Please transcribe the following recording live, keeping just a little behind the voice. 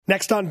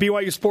Next on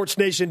BYU Sports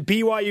Nation,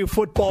 BYU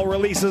football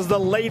releases the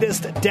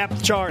latest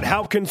depth chart.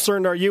 How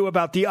concerned are you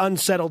about the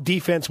unsettled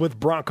defense with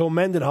Bronco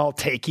Mendenhall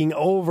taking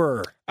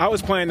over? I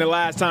was playing the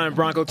last time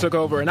Bronco took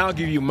over, and I'll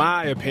give you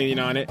my opinion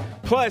on it.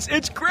 Plus,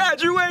 it's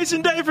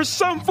graduation day for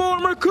some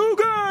former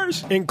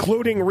Cougars!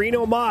 Including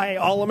Reno Mahe,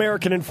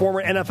 All-American and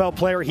former NFL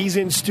player. He's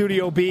in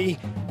Studio B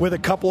with a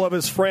couple of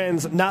his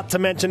friends, not to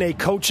mention a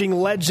coaching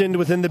legend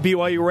within the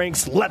BYU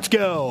ranks. Let's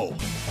go!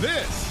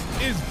 This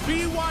is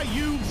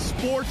BYU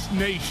Sports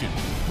Nation,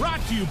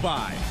 brought to you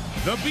by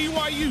The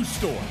BYU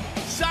Store,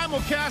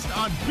 simulcast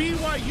on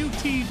BYU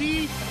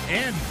TV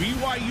and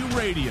BYU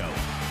Radio.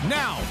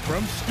 Now,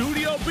 from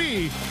Studio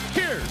B,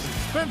 here's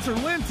Spencer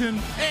Linton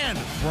and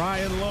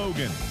Brian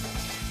Logan.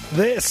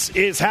 This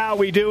is how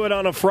we do it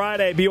on a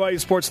Friday. BYU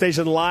Sports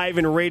Nation live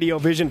in Radio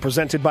Vision,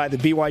 presented by The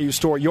BYU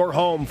Store, your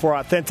home for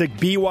authentic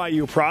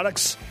BYU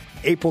products,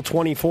 April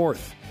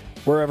 24th.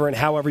 Wherever and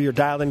however you're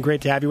dialed in,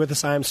 great to have you with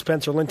us. I'm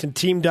Spencer Linton,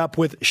 teamed up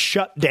with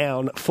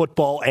shutdown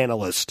football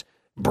analyst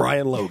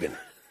Brian Logan.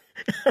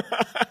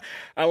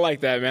 I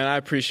like that, man. I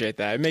appreciate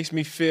that. It makes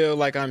me feel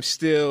like I'm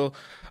still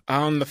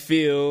on the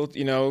field,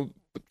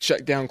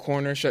 shut down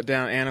corner, shut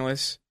down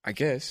analyst, I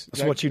guess.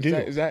 That's what you do.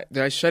 Did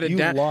I shut it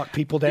down? You lock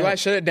people down. Do I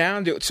shut it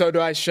down? Do I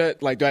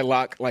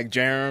lock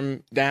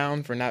Jerem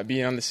down for not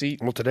being on the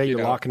seat? Well, today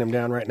you're locking him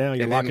down right now.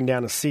 You're locking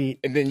down a seat.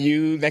 And then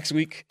you next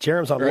week?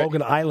 Jerem's on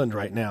Logan Island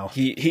right now.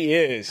 He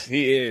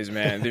is,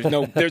 man.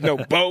 There's no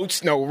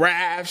boats, no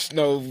rafts,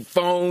 no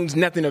phones,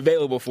 nothing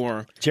available for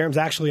him. Jerem's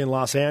actually in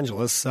Los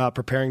Angeles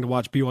preparing to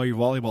watch BYU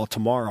volleyball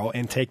tomorrow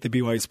and take the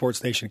BYU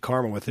Sports Nation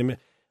karma with him.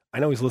 I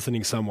know he's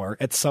listening somewhere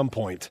at some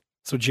point.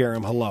 So,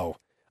 Jerem, hello.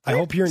 I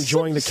hope you're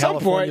enjoying the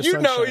California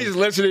sunshine. You know he's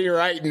listening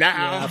right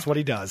now. Yeah, that's what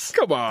he does.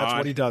 Come on. That's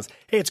what he does.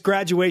 Hey, it's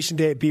graduation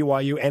day at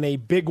BYU, and a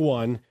big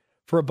one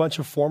for a bunch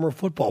of former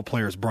football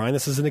players, Brian.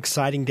 This is an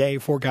exciting day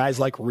for guys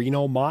like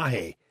Reno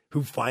Mahe,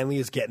 who finally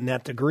is getting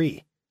that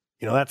degree.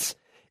 It's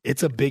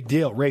a big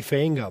deal. Ray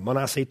Fainga,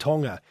 Manasseh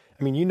Tonga.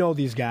 I mean, you know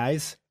these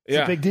guys. It's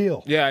a big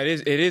deal. Yeah, it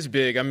is. It is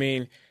big. I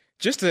mean,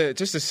 just to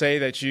say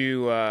that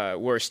you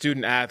were a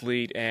student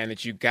athlete and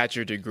that you got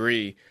your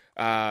degree,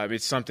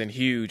 it's something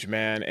huge,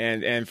 man.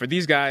 And for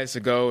these guys to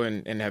go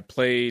and have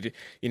played,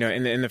 in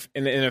the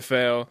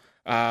NFL,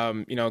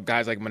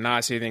 guys like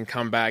Manasseh, then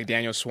come back,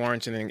 Daniel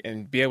Swarnton,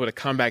 and be able to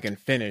come back and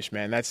finish,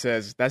 man, that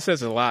says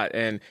a lot.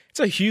 And it's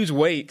a huge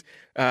weight,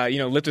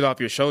 lifted off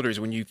your shoulders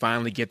when you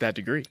finally get that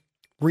degree.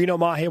 Reno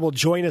Mahe will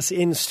join us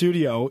in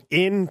studio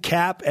in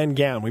cap and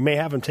gown. We may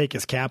have him take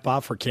his cap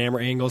off for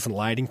camera angles and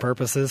lighting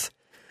purposes.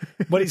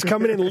 But he's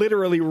coming in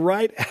literally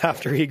right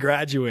after he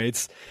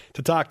graduates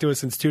to talk to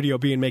us in Studio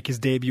B and make his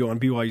debut on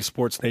BYU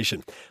Sports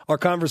Nation. Our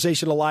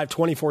conversation alive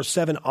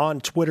 24/7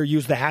 on Twitter.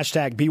 Use the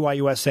hashtag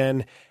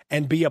BYUSN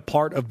and be a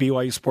part of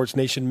BYU Sports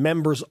Nation.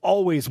 Members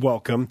always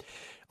welcome.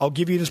 I'll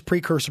give you this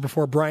precursor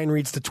before Brian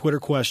reads the Twitter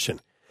question.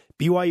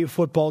 BYU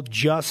football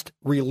just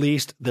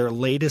released their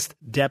latest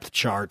depth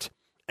chart,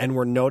 and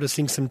we're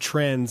noticing some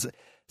trends,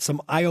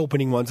 some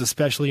eye-opening ones,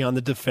 especially on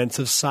the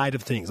defensive side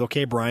of things.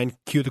 Okay, Brian,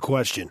 cue the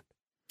question.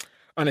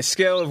 On a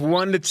scale of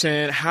 1 to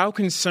 10, how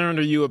concerned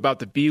are you about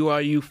the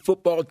BYU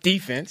football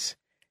defense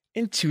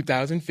in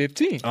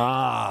 2015?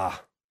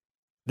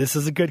 This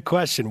is a good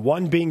question.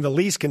 1 being the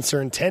least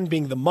concerned, 10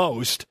 being the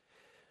most.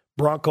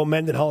 Bronco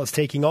Mendenhall is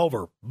taking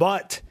over.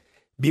 But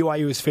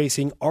BYU is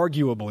facing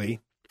arguably,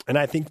 and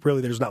I think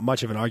really there's not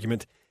much of an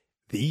argument,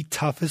 the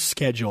toughest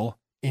schedule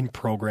in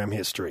program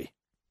history.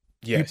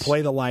 Yes. You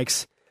play the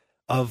likes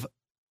of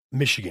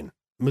Michigan,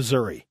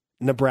 Missouri,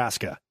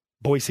 Nebraska,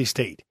 Boise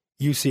State,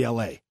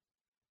 UCLA.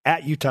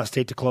 At Utah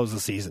State to close the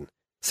season.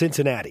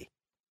 Cincinnati.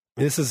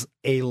 This is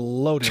a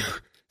loaded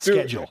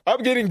schedule.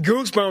 I'm getting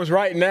goosebumps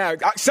right now.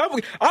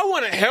 I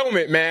want a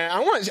helmet, man. I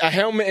want a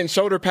helmet and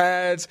shoulder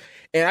pads,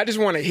 and I just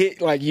want to hit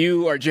like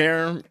you or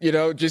Jerem,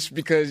 just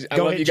because I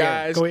love you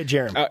guys. Go ahead,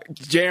 Jerem.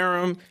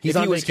 Jerem, He's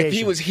on vacation. If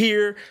he was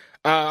here,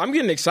 I'm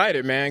getting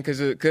excited, man, because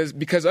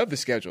of the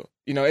schedule.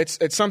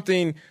 It's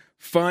something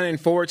fun and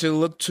forward to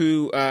look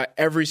to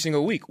every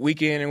single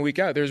week in and week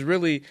out. There's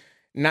really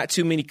not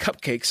too many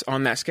cupcakes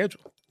on that schedule.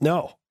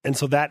 No. And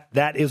so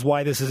that is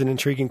why this is an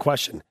intriguing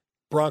question.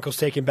 Broncos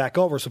taking back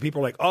over, so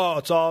people are like, oh,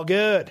 it's all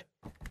good.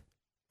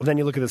 Well, then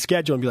you look at the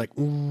schedule and be like,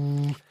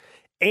 ooh.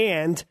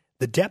 And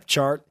the depth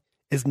chart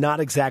is not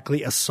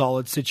exactly a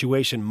solid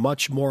situation.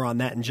 Much more on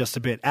that in just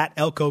a bit. At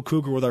Elko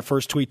Cougar with our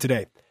first tweet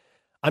today.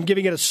 I'm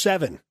giving it a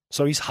 7,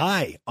 so he's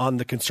high on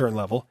the concern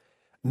level.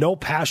 No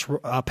pass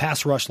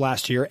rush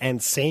last year,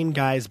 and same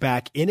guys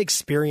back,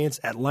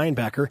 inexperience at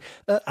linebacker.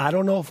 I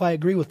don't know if I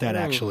agree with that,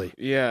 actually.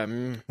 Yeah.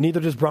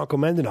 Neither does Bronco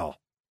Mendenhall.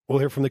 We'll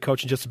hear from the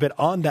coach in just a bit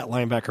on that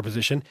linebacker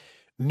position.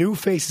 New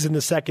faces in the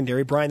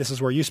secondary. Brian, this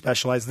is where you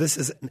specialize.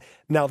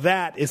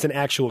 That is an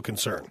actual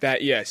concern.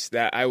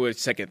 That I would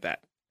second that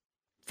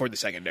for the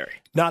secondary.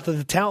 Not that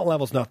the talent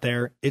level's not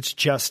there. It's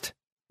just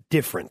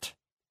different.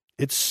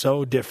 It's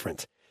so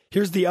different.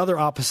 Here's the other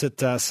opposite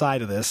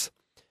side of this.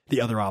 The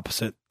other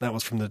opposite. That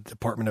was from the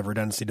Department of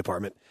Redundancy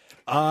Department.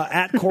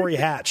 At Corey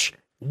Hatch.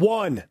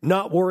 1,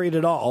 not worried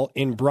at all.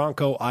 In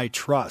Bronco, I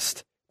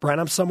trust. Brian,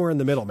 I'm somewhere in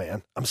the middle,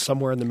 man. I'm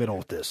somewhere in the middle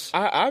with this.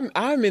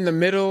 I'm in the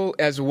middle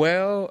as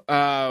well.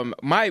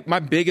 My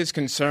biggest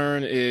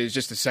concern is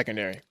just the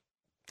secondary.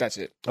 That's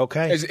it.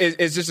 Okay.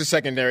 It's just a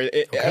secondary.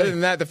 Other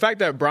than that, the fact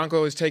that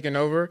Bronco is taking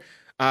over,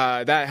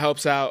 that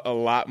helps out a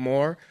lot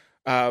more.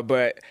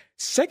 But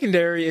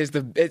secondary is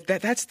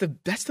that's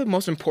the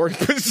most important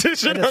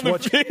position on the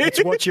field.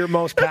 It's what you're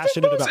most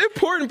passionate about. It's the most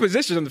important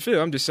position on the field.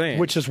 I'm just saying.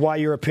 Which is why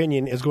your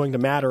opinion is going to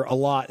matter a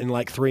lot in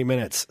like 3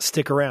 minutes.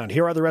 Stick around.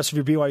 Here are the rest of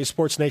your BYU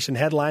Sports Nation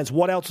headlines.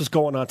 What else is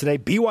going on today?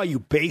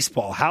 BYU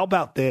baseball. How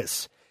about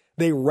this?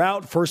 They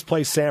rout first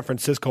place San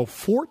Francisco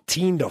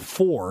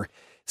 14-4.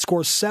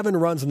 Scores 7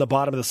 runs in the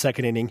bottom of the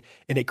second inning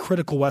in a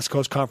critical West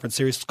Coast Conference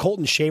series.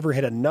 Colton Shaver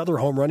hit another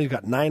home run. He's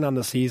got 9 on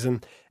the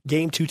season.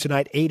 Game 2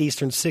 tonight, 8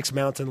 Eastern, 6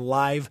 Mountain,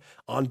 live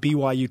on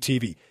BYU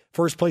TV.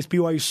 First place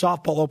BYU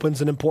softball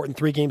opens an important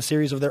 3-game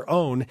series of their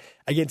own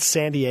against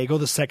San Diego,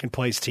 the second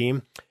place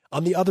team.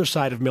 On the other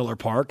side of Miller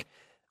Park,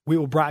 we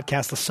will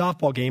broadcast the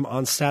softball game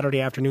on Saturday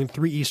afternoon,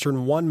 3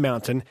 Eastern, 1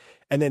 Mountain.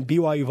 And then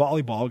BYU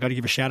volleyball, got to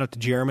give a shout out to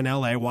Jerem in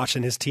LA,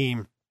 watching his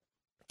team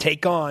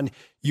take on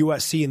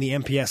USC in the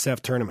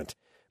MPSF tournament.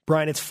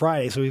 Brian, it's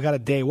Friday, so we've got a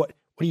day. What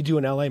do you do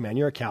in LA, man?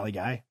 You're a Cali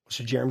guy. What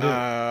should Jerem do?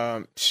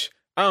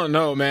 I don't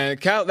know, man.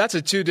 That's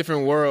a 2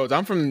 different worlds.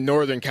 I'm from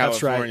Northern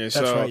California,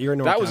 That's right. You're a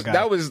North Cal guy.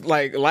 That was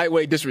like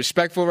lightweight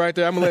disrespectful right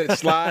there. I'm gonna let it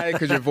slide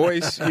because your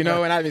voice, and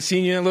I haven't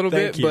seen you in a little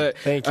bit. But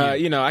Thank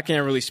you. I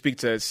can't really speak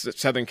to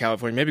Southern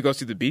California. Maybe go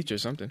see the beach or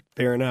something.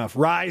 Fair enough.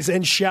 Rise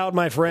and shout,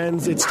 my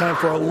friends. It's time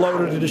for a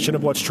loaded edition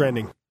of What's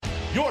Trending.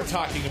 You're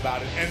talking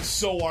about it, and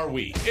so are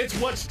we. It's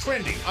What's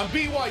Trending on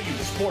BYU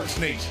Sports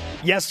Nation.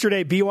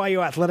 Yesterday,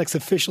 BYU Athletics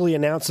officially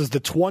announces the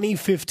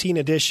 2015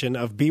 edition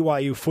of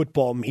BYU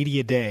Football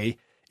Media Day.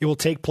 It will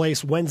take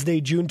place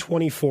Wednesday, June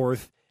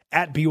 24th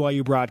at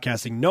BYU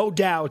Broadcasting. No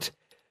doubt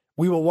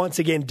we will once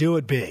again do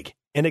it big.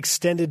 An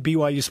extended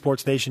BYU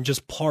Sports Nation,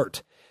 just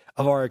part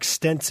of our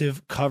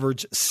extensive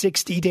coverage,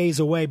 60 days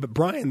away. But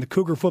Brian, the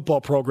Cougar football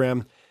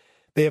program,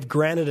 they have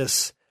granted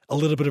us a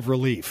little bit of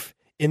relief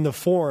in the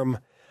form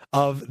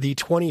of the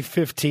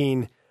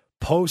 2015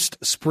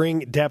 post-spring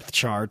depth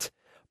chart,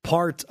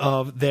 part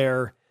of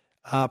their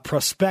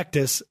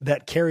prospectus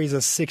that carries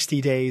us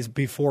 60 days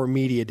before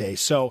Media Day.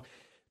 So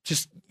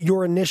just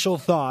your initial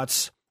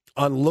thoughts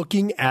on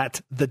looking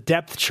at the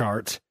depth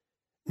chart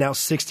now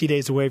 60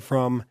 days away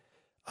from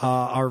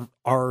our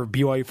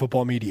BYU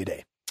Football Media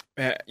Day.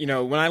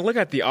 When I look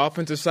at the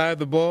offensive side of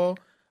the ball,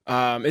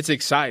 it's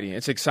exciting.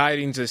 It's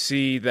exciting to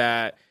see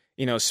that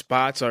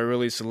spots are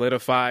really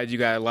solidified. You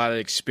got a lot of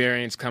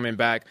experience coming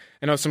back.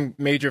 I know some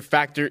major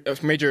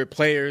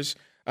players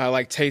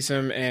like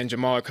Taysom and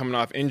Jamal are coming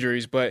off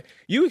injuries, but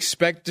you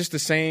expect just the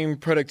same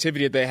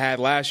productivity that they had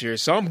last year.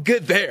 So I'm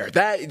good there.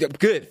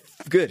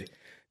 Good.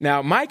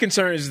 Now, my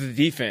concern is the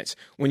defense.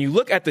 When you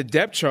look at the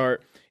depth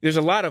chart, there's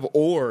a lot of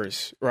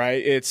ors,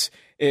 right? It's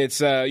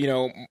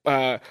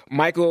Micah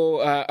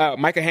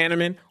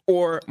Hanneman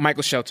or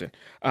Michael Shelton.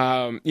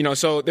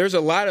 So there's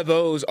a lot of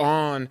those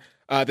on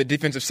the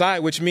defensive side,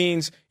 which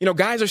means,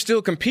 guys are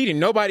still competing.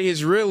 Nobody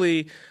has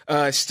really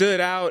stood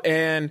out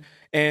and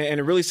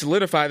really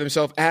solidified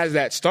themselves as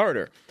that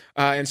starter.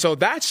 And so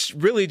that's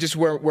really just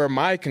where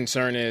my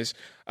concern is.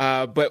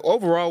 But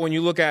overall, when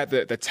you look at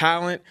the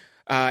talent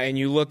and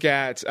you look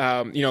at,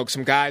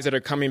 some guys that are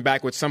coming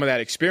back with some of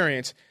that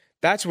experience,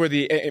 that's where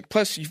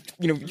plus,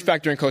 you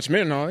factor in Coach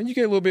Mendenhall and you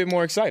get a little bit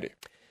more excited.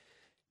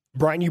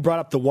 Brian, you brought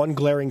up the one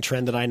glaring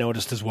trend that I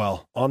noticed as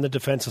well on the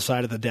defensive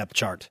side of the depth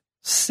chart.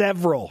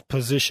 Several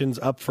positions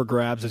up for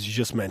grabs, as you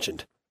just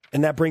mentioned.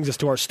 And that brings us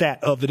to our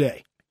stat of the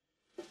day.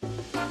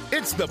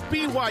 It's the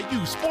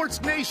BYU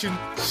Sports Nation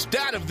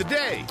stat of the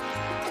day.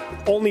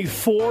 Only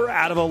 4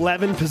 out of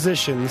 11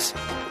 positions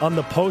on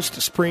the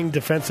post-spring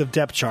defensive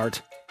depth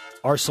chart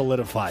are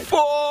solidified.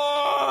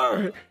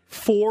 4!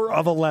 4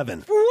 of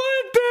 11.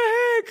 What the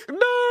heck?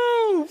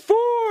 No!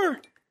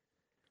 4!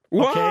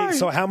 Why? Okay,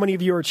 so how many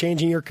of you are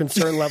changing your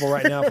concern level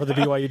right now for the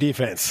BYU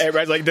defense?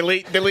 Everybody's like,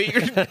 delete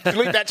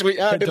that tweet.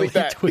 Delete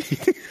that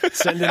tweet.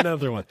 Send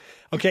another one.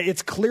 Okay,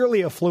 it's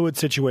clearly a fluid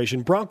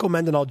situation. Bronco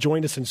Mendenhall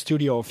joined us in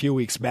studio a few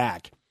weeks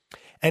back,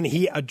 and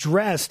he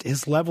addressed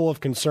his level of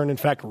concern, in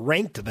fact,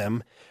 ranked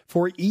them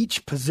for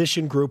each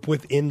position group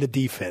within the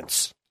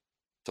defense.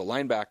 So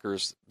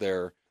linebackers,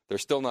 they're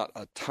still not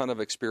a ton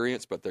of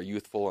experience, but they're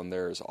youthful and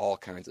there's all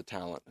kinds of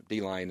talent.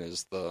 D-line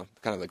is the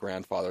kind of the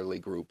grandfatherly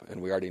group, and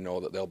we already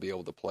know that they'll be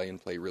able to play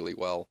really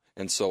well.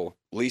 And so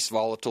least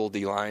volatile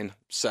D-line,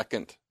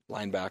 second,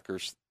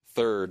 linebackers,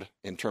 third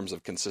in terms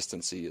of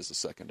consistency is the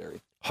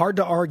secondary. Hard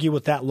to argue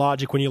with that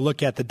logic when you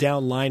look at the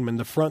down linemen,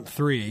 the front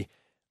 3.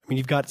 I mean,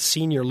 you've got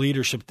senior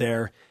leadership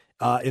there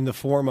in the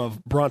form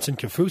of Bronson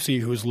Kafusi,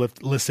 who's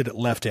listed at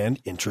left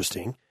end.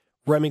 Interesting.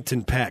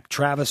 Remington Peck,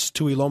 Travis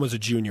Tuiloma's a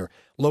junior,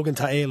 Logan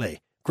Taele,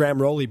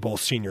 Graham Rowley, both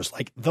seniors.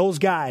 Like, those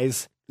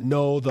guys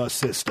know the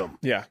system.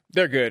 Yeah,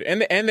 they're good.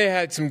 And they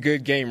had some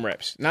good game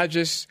reps. Not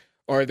just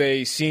are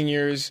they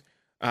seniors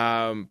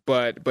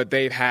But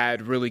they've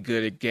had really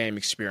good game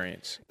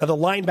experience. Now, the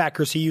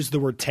linebackers, he used the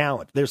word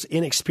talent. There's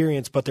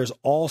inexperience, but there's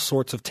all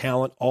sorts of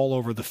talent all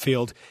over the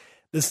field.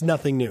 This is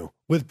nothing new.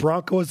 With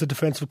Bronco as the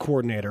defensive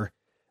coordinator,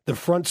 the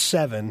front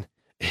seven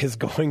is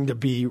going to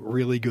be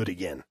really good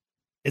again.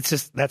 It's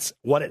just it's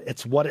what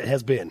it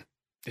has been.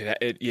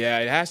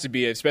 It has to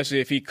be, especially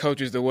if he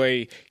coaches the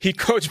way he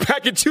coached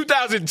back in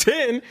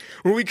 2010,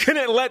 when we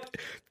couldn't let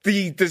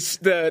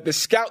the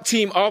scout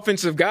team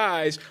offensive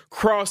guys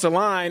cross the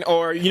line,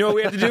 or you know what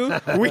we had to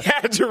do? We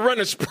had to run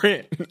a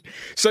sprint.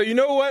 So you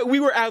know what? We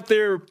were out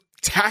there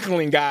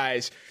tackling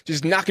guys,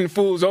 just knocking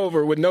fools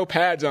over with no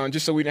pads on,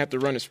 just so we didn't have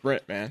to run a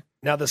sprint, man.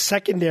 Now, the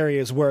secondary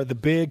is where the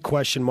big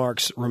question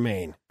marks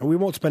remain. And we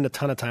won't spend a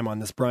ton of time on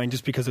this, Brian,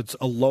 just because it's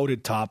a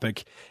loaded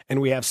topic,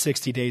 and we have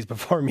 60 days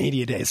before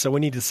media day, so we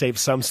need to save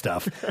some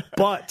stuff.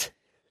 But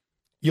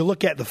you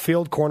look at the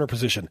field corner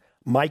position,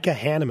 Micah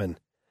Hanneman.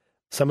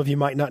 Some of you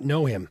might not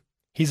know him.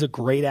 He's a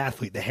great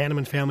athlete. The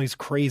Hanneman family's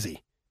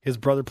crazy. His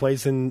brother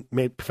plays in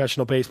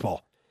professional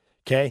baseball.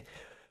 Okay?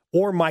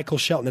 Or Michael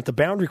Shelton. At the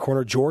boundary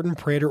corner, Jordan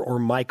Prater or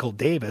Michael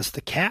Davis.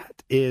 The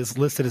cat is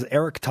listed as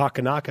Eric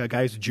Takanaka, a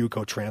guy who's a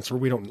JUCO transfer.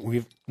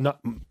 We've not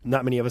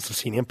many of us have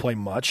seen him play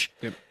much.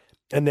 Yep.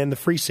 And then the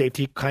free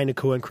safety, Kai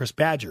Nakua and Chris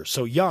Badger.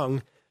 So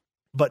young,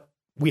 but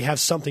we have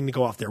something to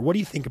go off there. What do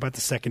you think about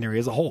the secondary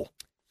as a whole?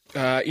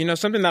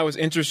 Something that was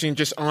interesting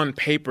just on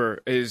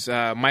paper is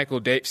seeing Michael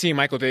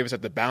Davis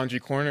at the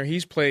boundary corner.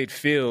 He's played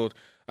field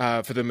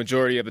for the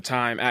majority of the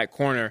time at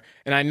corner.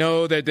 And I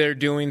know that they're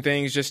doing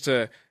things just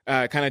to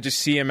kind of just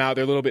see him out.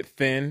 They're a little bit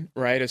thin,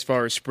 right, as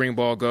far as spring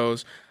ball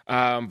goes.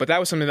 But that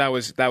was something that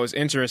was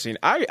interesting.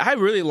 I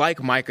really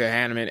like Micah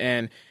Hanneman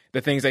and the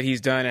things that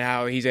he's done and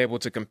how he's able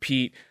to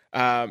compete.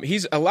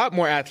 He's a lot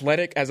more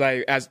athletic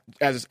as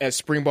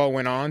spring ball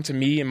went on, to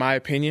me, in my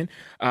opinion,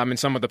 in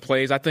some of the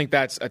plays. I think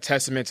that's a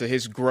testament to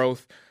his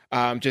growth.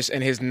 Just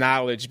in his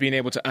knowledge, being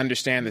able to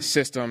understand the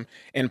system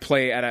and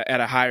play at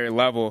a higher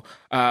level.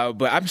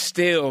 But I'm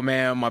still,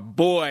 man, my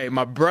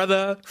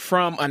brother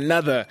from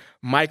another,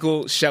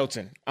 Michael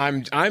Shelton.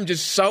 I'm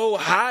just so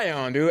high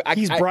on, dude.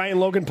 He's Brian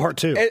Logan Part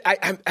 2.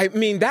 I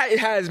mean, that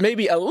has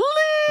maybe a little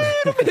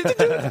bit, just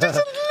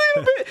a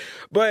little bit.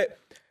 But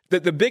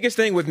the biggest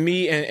thing with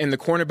me and the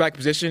cornerback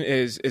position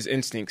is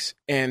instincts.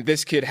 And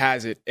this kid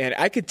has it. And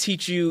I could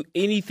teach you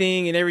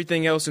anything and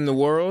everything else in the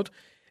world,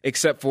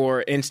 except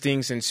for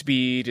instincts and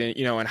speed and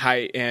and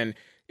height. And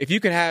if you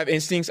can have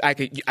instincts, I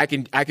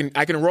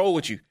can roll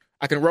with you.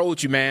 I can roll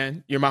with you,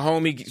 man. You're my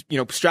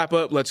homie. Strap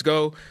up, let's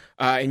go,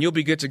 and you'll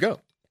be good to go.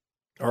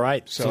 All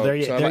right. So there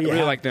you I have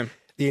really like them.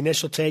 The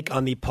initial take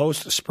on the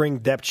post-spring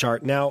depth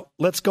chart. Now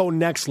let's go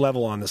next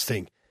level on this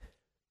thing.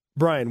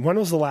 Brian, when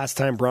was the last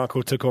time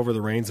Bronco took over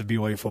the reins of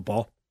BYU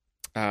football?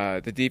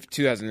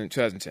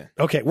 2010.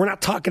 Okay, we're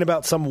not talking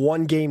about some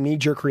one-game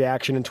knee-jerk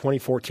reaction in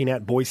 2014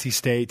 at Boise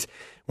State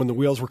when the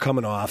wheels were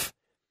coming off.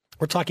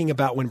 We're talking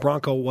about when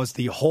Bronco was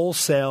the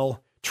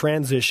wholesale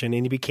transition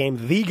and he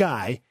became the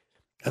guy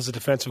as a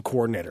defensive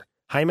coordinator.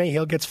 Jaime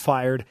Hill gets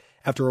fired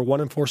after a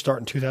 1-4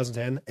 start in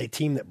 2010, a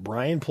team that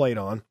Brian played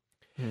on,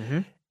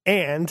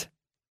 and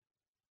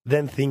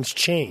then things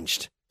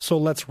changed. So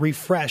let's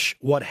refresh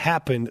what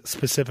happened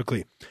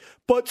specifically.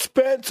 But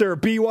Spencer,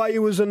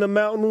 BYU was in the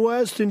Mountain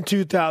West in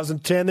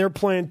 2010. They're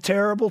playing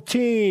terrible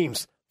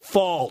teams.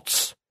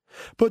 False.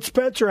 But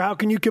Spencer, how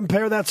can you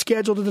compare that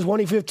schedule to the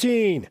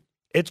 2015?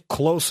 It's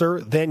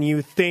closer than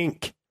you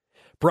think.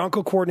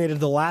 Bronco coordinated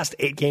the last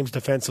 8 games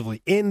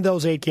defensively. In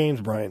those 8 games,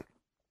 Brian,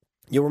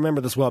 you'll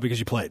remember this well because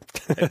you played.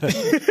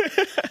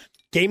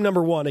 Game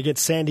number 1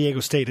 against San Diego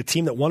State, a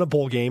team that won a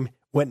bowl game,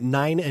 went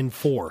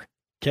 9-4.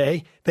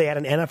 Okay? They had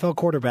an NFL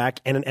quarterback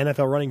and an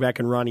NFL running back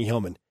in Ronnie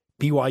Hillman.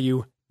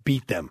 BYU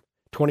beat them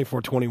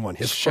 24-21.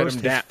 His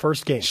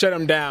first game. Shut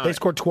them down. They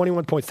scored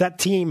 21 points. That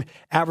team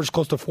averaged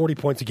close to 40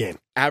 points a game.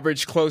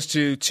 Averaged close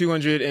to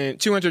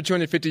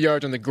 250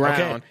 yards on the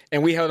ground,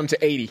 and we held them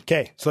to 80.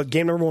 Okay, so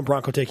game number 1,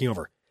 Bronco taking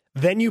over.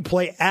 Then you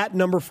play at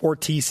number 4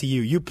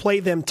 TCU. You play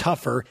them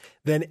tougher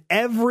than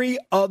every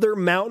other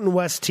Mountain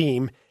West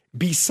team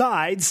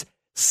besides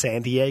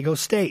San Diego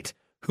State,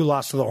 who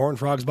lost to the Horned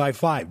Frogs by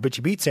 5, but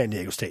you beat San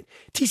Diego State.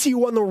 TCU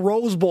won the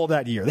Rose Bowl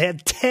that year. They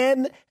had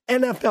 10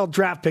 NFL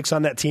draft picks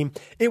on that team.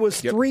 It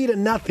was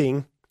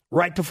 3-0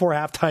 right before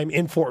halftime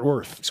in Fort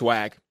Worth.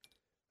 Swag.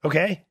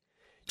 Okay?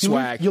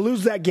 Swag. You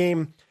lose that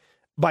game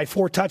by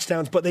 4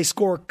 touchdowns, but they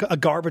score a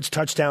garbage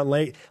touchdown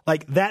late.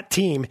 Like that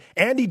team,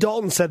 Andy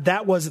Dalton said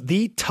that was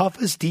the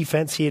toughest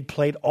defense he had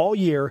played all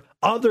year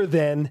other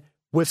than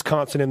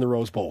Wisconsin in the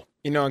Rose Bowl.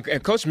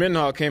 And Coach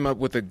Mendenhall came up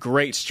with a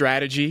great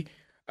strategy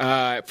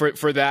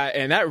for that,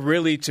 and that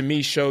really, to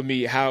me, showed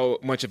me how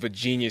much of a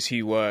genius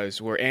he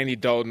was, where Andy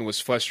Dalton was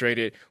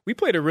frustrated. We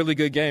played a really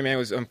good game, man. It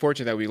was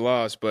unfortunate that we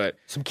lost, but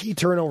some key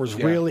turnovers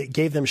really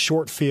gave them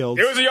short fields.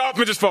 It was the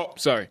offense's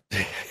fault. Sorry.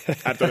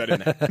 I throw that in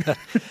there.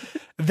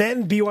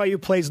 Then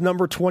BYU plays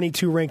number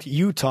 22 ranked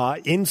Utah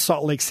in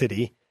Salt Lake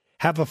City,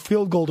 have a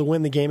field goal to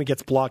win the game. It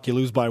gets blocked. You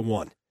lose by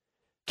 1.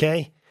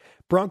 Okay?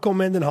 Bronco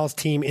Mendenhall's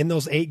team in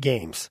those 8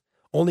 games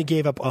only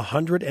gave up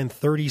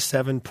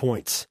 137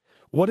 points.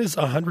 What is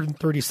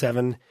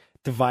 137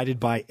 divided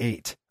by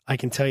 8? I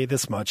can tell you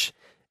this much.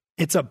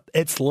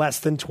 It's less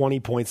than 20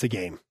 points a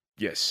game.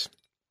 Yes.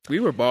 We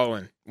were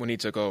balling when he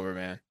took over,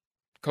 man.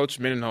 Coach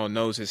Mendenhall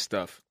knows his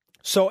stuff.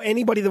 So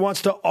anybody that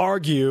wants to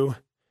argue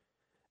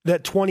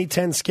that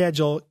 2010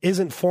 schedule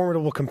isn't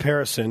formidable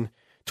comparison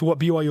to what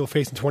BYU will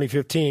face in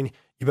 2015,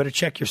 you better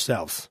check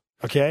yourselves,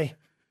 okay?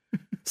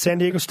 San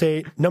Diego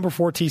State, number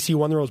 4 TCU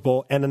won the Rose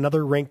Bowl, and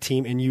another ranked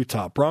team in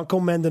Utah. Bronco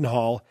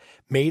Mendenhall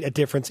made a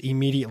difference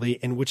immediately,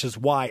 and which is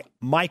why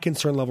my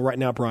concern level right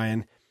now,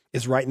 Brian,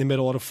 is right in the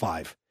middle at a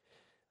 5.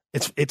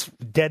 It's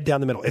dead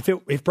down the middle.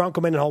 If Bronco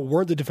Mendenhall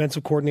weren't the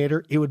defensive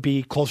coordinator, it would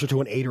be closer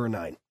to an 8 or a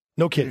 9.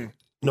 No kidding.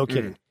 No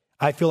kidding.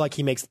 I feel like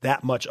he makes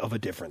that much of a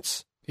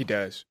difference. He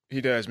does. He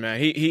does, man.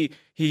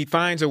 He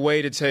finds a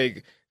way to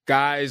take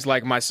guys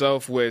like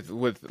myself with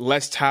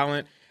less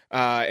talent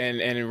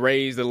and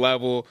raise the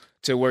level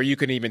to where you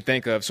couldn't even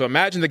think of. So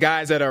imagine the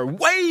guys that are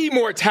way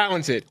more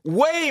talented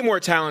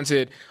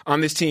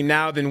on this team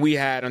now than we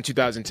had on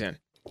 2010.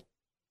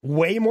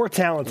 Way more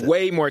talented.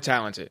 Way more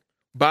talented.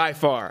 By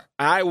far.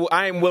 I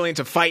am willing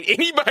to fight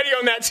anybody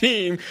on that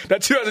team,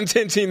 that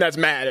 2010 team that's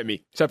mad at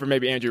me, except for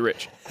maybe Andrew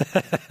Rich.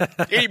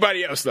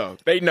 Anybody else, though,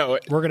 they know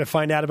it. We're going to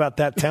find out about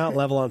that talent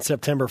level on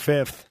September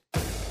 5th.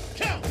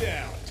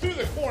 Countdown to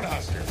the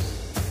Cornhuskers.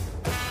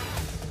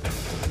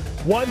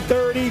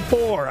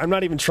 134. I'm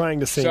not even trying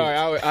to sing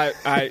Sorry, it.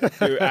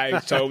 I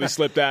totally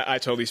slipped that. I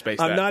totally spaced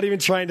that. I'm not even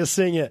trying to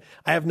sing it.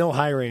 I have no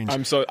high range. I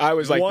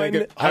was like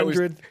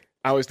 100.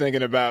 I was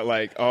thinking about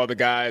like all the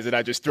guys that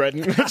I just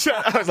threatened.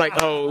 I was like,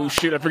 oh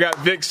shoot, I forgot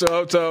Vic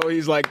Soto.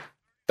 He's like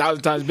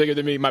 1,000 times bigger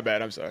than me. My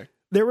bad. I'm sorry.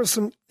 There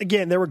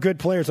were good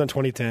players on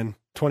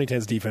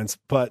 2010's defense,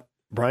 but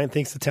Brian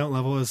thinks the talent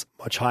level is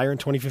much higher in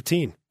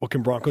 2015. What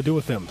can Bronco do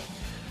with them?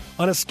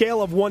 On a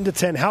scale of 1 to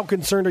 10, how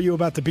concerned are you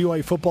about the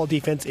BYU football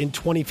defense in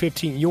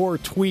 2015? Your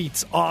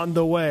tweets on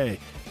the way.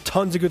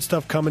 Tons of good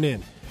stuff coming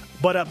in.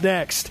 But up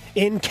next,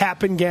 in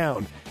cap and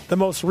gown, the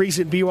most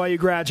recent BYU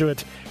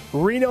graduate,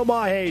 Reno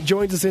Mahe,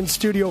 joins us in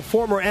studio.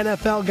 Former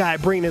NFL guy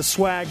bringing his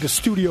swag to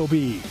Studio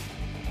B.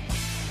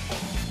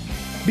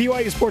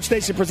 BYU Sports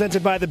Nation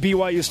presented by the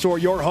BYU Store,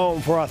 your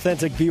home for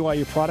authentic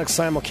BYU products.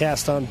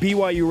 Simulcast on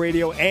BYU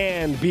Radio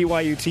and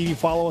BYU TV.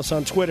 Follow us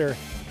on Twitter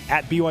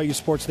at BYU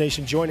Sports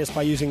Nation. Join us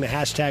by using the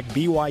hashtag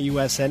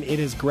BYUSN. It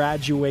is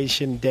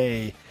graduation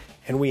day,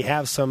 and we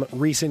have some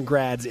recent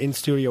grads in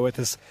studio with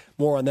us.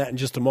 More on that in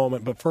just a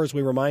moment. But first,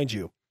 we remind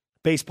you,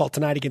 baseball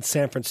tonight against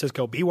San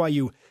Francisco.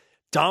 BYU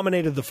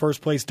dominated the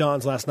first-place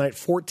Dons last night,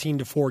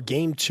 14-4.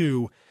 Game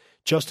 2,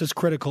 just as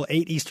critical,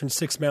 8 Eastern,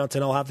 6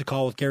 Mountain. I'll have the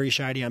call with Gary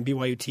Scheide on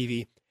BYU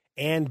TV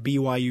and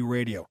BYU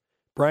Radio.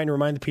 Brian,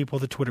 remind the people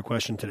of the Twitter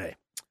question today.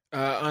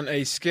 On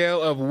a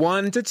scale of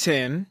 1 to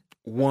 10,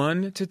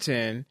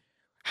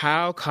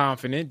 how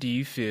confident do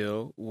you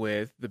feel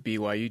with the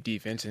BYU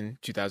defense in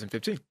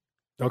 2015?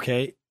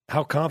 Okay.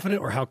 How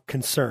confident or how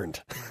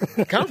concerned?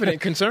 Confident.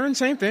 Concerned,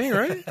 same thing,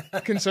 right?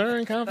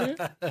 Concerned,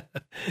 confident.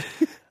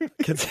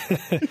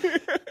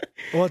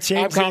 Well, it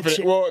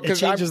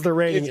changes the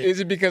rating. Is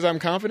it because I'm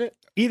confident?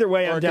 Either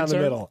way, I'm down the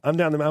middle.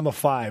 I'm a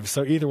 5,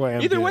 so either way,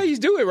 I'm Either good. way, you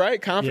do it,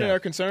 right? Confident or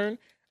concerned?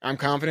 I'm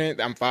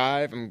confident, I'm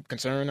 5. I'm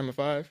concerned, I'm a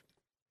 5.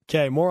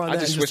 Okay, more on that.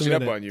 I just switched it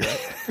up on you,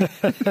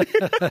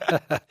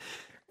 right?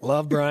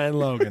 Love Brian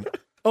Logan.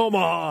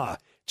 Omaha.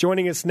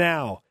 Joining us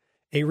now,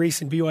 a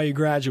recent BYU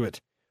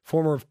graduate,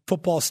 former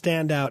football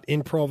standout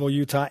in Provo,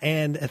 Utah,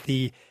 and at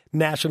the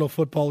National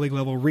Football League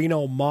level,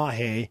 Reno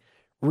Mahe.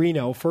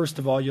 Reno, first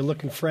of all, you're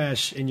looking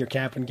fresh in your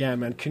cap and gown,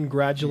 man.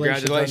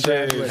 Congratulations. Hey,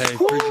 appreciate it.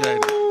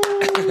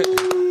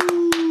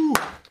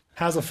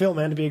 How's it feel,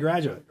 man, to be a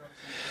graduate?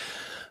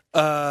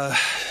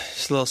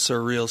 It's a little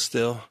surreal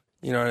still.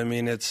 You know what I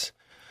mean? It's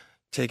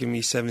taken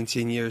me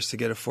 17 years to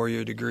get a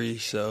 4-year degree,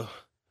 so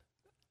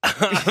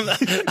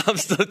I'm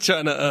still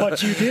trying to...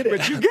 but you did it.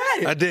 But you got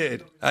it.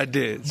 I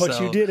did.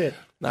 But you did it.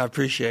 I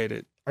appreciate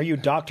it. Are you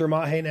Dr.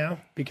 Mahe now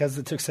because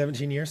it took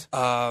 17 years?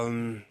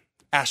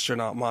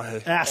 Astronaut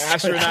Mahe.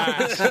 Astronaut.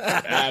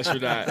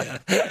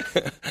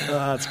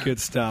 That's good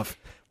stuff.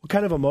 What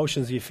kind of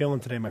emotions are you feeling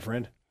today, my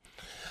friend?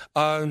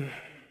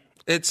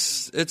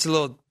 It's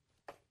a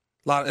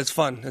lot. It's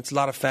fun. It's a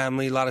lot of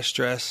family, a lot of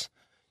stress.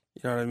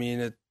 You know what I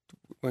mean?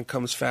 When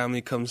comes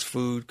family, comes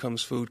food,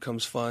 comes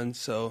fun.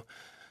 So,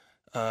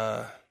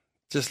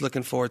 just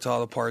looking forward to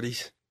all the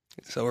parties.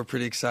 So we're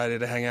pretty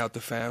excited to hang out with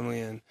the family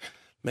and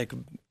make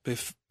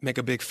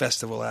a big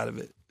festival out of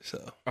it.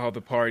 So all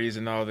the parties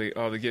and all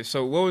the gifts.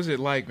 So what was it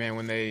like, man,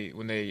 when they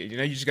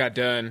you just got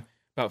done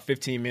about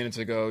 15 minutes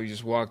ago? You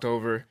just walked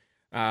over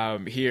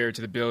here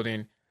to the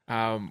building.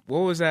 What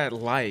was that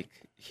like,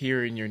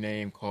 hearing your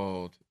name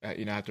called?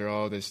 After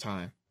all this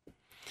time.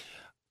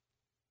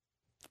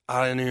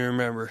 I didn't even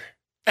remember.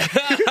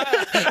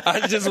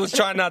 I just was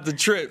trying not to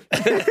trip.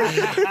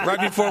 Right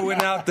before we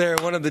went out there,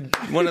 one of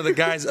the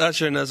guys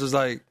ushering us was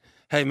like,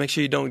 "Hey, make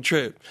sure you don't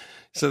trip."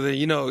 So that,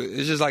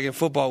 it's just like in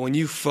football, when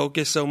you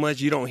focus so much,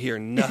 you don't hear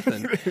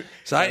nothing.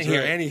 So I didn't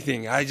hear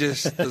anything. I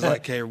just was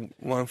like, okay,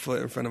 1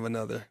 foot in front of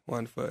another,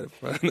 1 foot in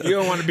front of another. You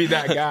don't want to be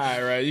that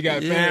guy, right? You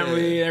got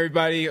family,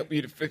 everybody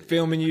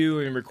filming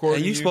you and recording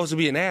and you're supposed to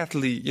be an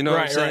athlete, you know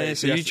what I'm saying? Right.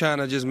 So you're trying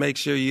to just make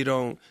sure you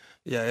don't.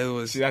 Yeah, it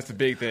was. See, that's the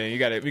big thing. We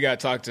got to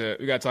talk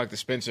to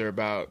Spencer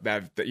about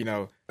that.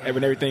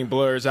 When everything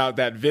blurs out,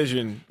 that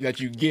vision that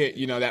you get,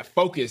 that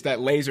focus, that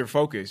laser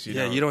focus. You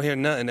don't hear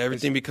nothing.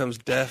 Everything becomes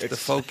deaf. The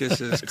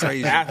focus is crazy.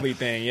 It's an athlete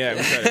thing. Yeah,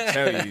 we try to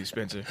tell you,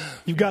 Spencer.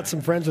 You've got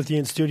some friends with you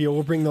in studio.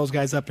 We'll bring those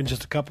guys up in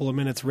just a couple of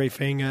minutes. Ray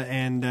Fainga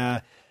and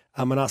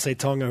Manasseh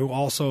Tonga, who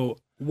also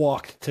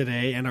walked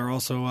today and are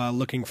also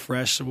looking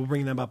fresh. So we'll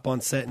bring them up on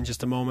set in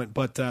just a moment.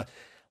 But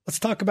let's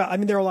talk about.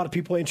 There are a lot of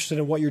people interested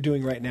in what you're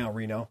doing right now,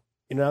 Reno.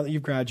 Now that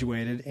you've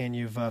graduated and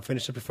you've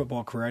finished up your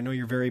football career, I know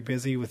you're very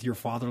busy with your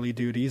fatherly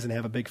duties and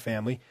have a big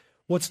family.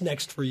 What's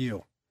next for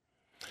you?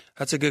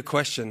 That's a good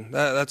question.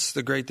 That's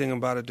the great thing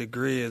about a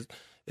degree is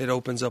it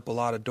opens up a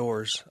lot of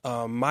doors.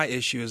 My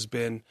issue has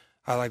been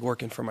I like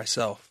working for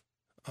myself.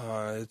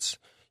 It's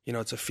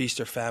a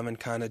feast or famine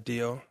kind of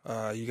deal.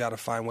 You got to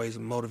find ways to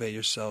motivate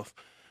yourself.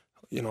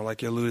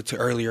 Like you alluded to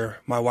earlier,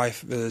 my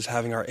wife is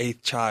having our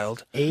 8th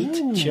child.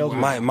 8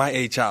 children? My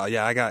 8th child,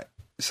 yeah.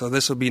 So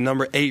this will be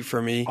number 8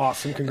 for me.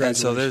 Awesome,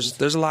 congratulations. And so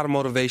there's a lot of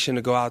motivation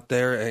to go out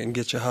there and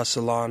get your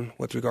hustle on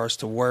with regards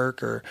to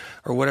work or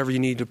whatever you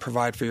need to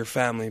provide for your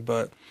family.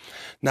 But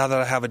now that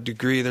I have a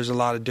degree, there's a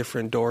lot of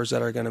different doors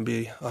that are going to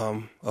be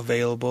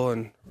available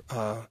and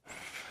a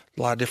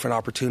lot of different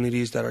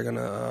opportunities that are going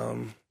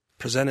to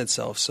present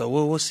itself. So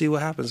we'll see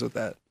what happens with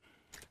that.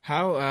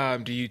 How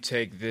do you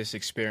take this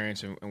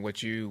experience and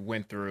what you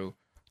went through?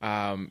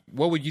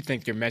 What would you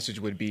think your message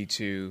would be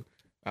to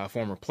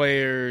former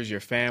players, your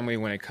family,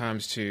 when it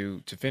comes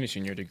to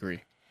finishing your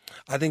degree?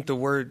 I think the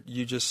word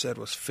you just said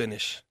was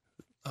finish.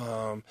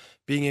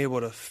 Being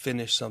able to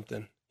finish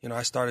something.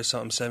 I started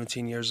something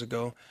 17 years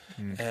ago,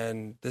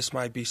 and this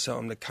might be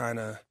something to kind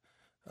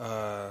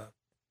of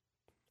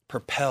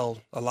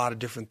propel a lot of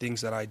different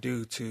things that I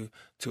do to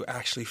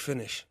actually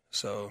finish.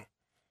 So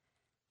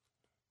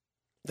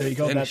there you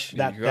go. That's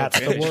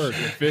the word.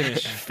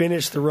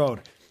 Finish the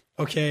road.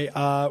 Okay,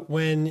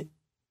 when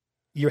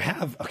you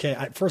have,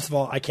 first of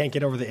all, I can't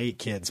get over the 8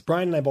 kids.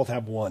 Brian and I both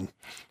have 1.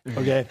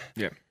 Okay?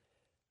 Yeah.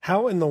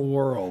 How in the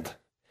world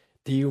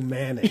do you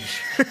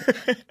manage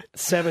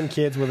 7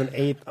 kids with an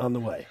 8th on the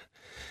way?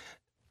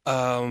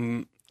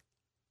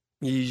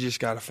 You just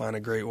got to find a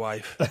great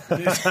wife.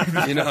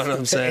 You know what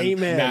I'm saying?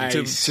 Amen.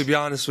 Nice. To be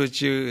honest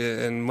with you,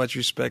 and much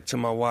respect to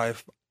my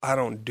wife, I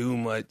don't do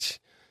much.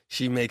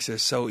 She makes it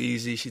so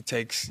easy. She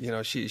takes,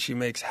 she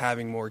makes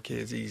having more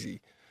kids easy.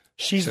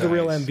 She's the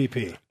real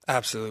MVP.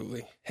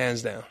 Absolutely.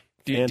 Hands down.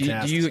 Do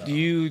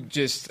you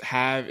just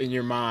have in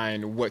your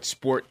mind what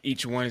sport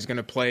each one is going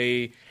to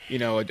play?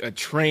 A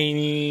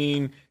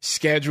training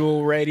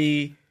schedule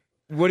ready?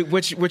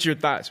 What's your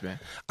thoughts, man?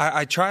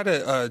 I try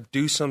to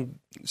do some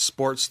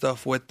sports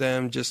stuff with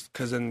them just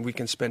because then we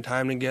can spend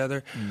time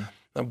together.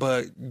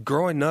 But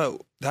growing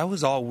up, that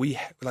was all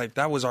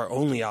that was our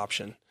only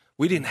option.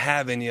 We didn't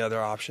have any other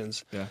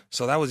options. Yeah.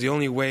 So that was the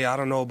only way. I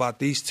don't know about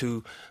these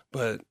two,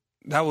 but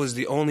that was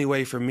the only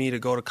way for me to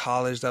go to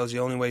college. That was the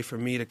only way for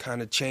me to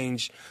kind of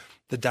change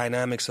the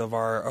dynamics of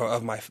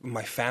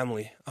my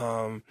family,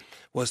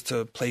 was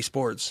to play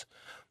sports.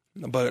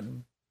 But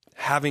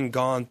having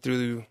gone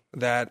through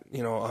that,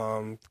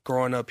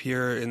 growing up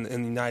here in the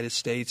United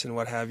States and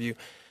what have you,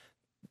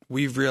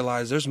 we've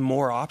realized there's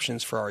more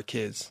options for our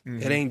kids.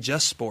 Mm-hmm. It ain't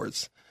just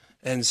sports.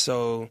 And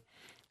so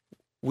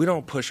we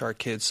don't push our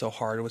kids so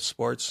hard with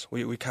sports.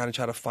 We kind of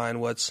try to find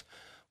what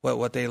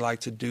they like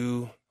to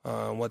do,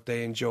 what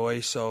they enjoy.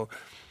 So,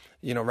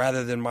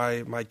 rather than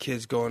my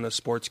kids going to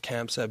sports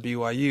camps at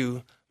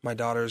BYU, my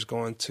daughter's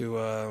going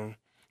to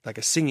like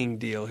a singing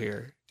deal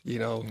here,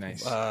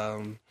 Nice.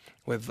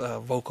 With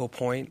Vocal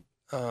Point.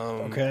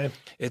 Okay.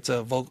 It's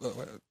a vocal.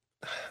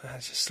 I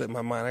just slipped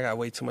my mind. I got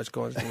way too much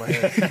going through my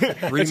head.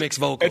 Remix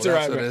vocal. It's all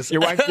right, that's what it is. Your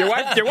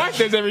wife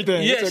does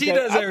everything. Yeah, she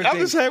does everything. I'm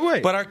the same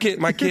way. But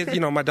my kid,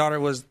 my daughter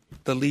was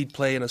the lead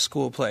play in a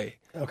school play.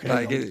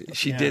 Okay.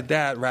 She did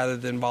that rather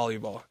than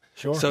volleyball.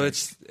 Sure. So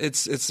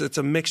it's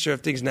a mixture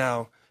of things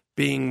now.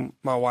 Being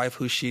my wife,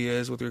 who she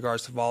is, with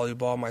regards to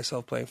volleyball,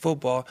 myself playing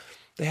football,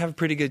 they have a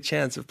pretty good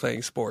chance of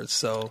playing sports.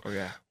 So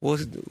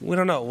we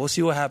don't know. We'll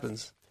see what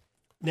happens.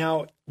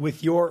 Now,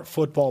 with your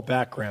football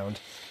background,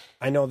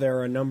 I know there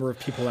are a number of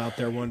people out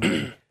there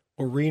wondering,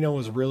 well, Reno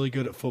is really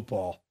good at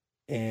football,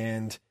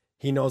 and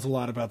he knows a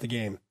lot about the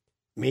game.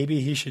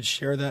 Maybe he should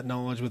share that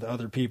knowledge with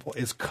other people.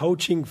 Is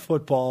coaching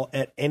football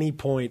at any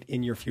point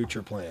in your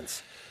future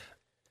plans?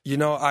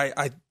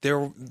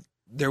 There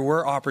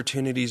were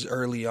opportunities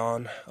early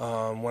on.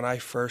 When I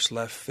first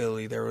left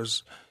Philly, there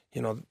was,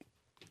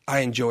 I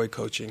enjoy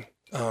coaching.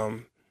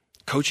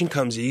 Coaching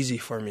comes easy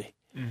for me.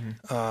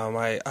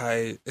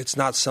 Mm-hmm. It's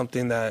not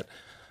something that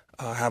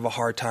I have a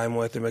hard time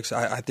with.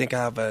 I think I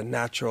have a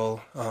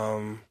natural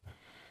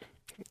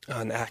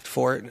an act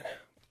for it,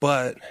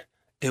 but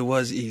it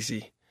was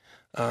easy.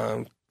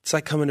 it's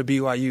like coming to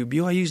BYU.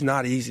 BYU's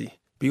not easy.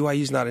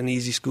 BYU's not an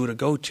easy school to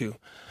go to.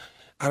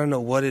 I don't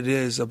know what it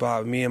is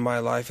about me and my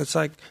life. It's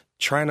like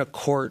trying to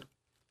court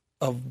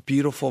a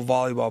beautiful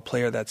volleyball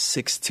player that's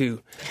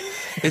 6'2".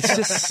 It's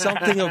just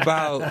something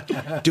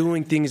about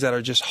doing things that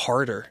are just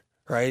harder,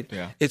 right?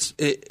 Yeah.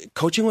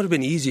 Coaching would have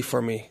been easy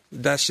for me.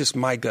 That's just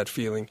my gut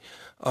feeling.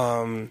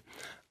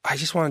 I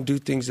just want to do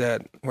things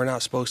that we're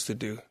not supposed to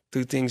do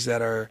things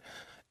that are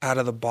out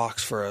of the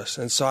box for us.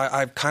 And so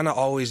I've kind of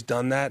always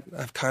done that.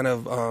 I've kind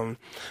of,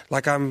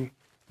 like I'm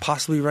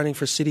possibly running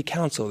for city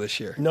council this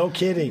year. No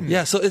kidding.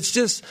 Yeah, so it's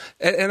just,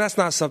 and that's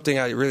not something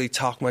I really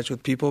talk much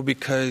with people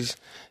because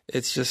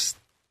it's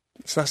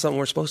not something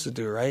we're supposed to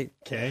do, right?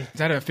 Okay. Is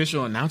that an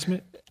official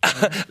announcement?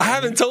 I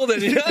haven't told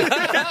any. You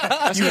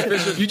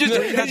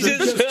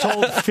just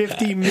told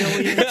 50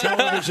 million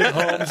television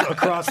homes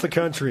across the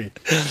country.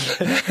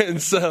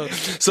 And so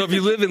if you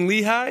live in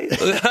Lehigh,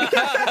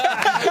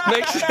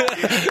 make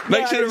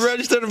sure to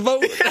register to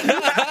vote.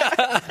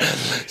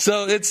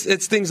 So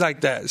it's things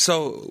like that.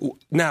 So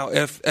now,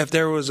 if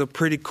there was a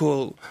pretty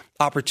cool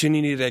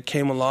opportunity that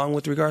came along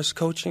with regards to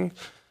coaching,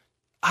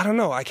 I don't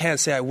know. I can't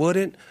say I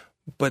wouldn't.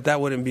 But that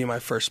wouldn't be my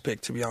first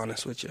pick, to be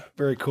honest with you.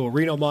 Very cool.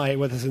 Reno Mahe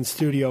with us in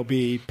Studio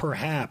B,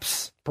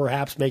 perhaps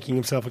making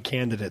himself a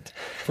candidate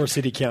for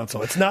city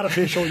council. It's not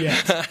official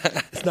yet.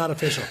 It's not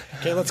official.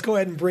 Okay, let's go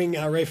ahead and bring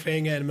Ray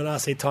Fanga and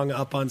Manasseh Tonga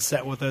up on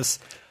set with us.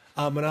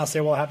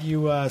 Manasseh, we'll have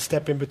you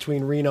step in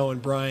between Reno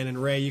and Brian,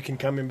 and Ray, you can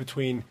come in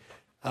between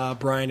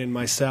Brian and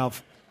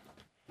myself.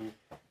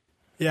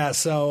 Yeah,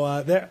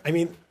 so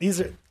these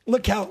are.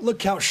 Look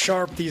how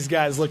sharp these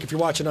guys look if you're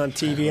watching on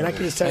TV. And I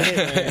can just tell you,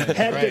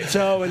 head to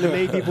toe in the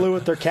navy blue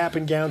with their cap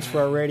and gowns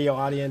for our radio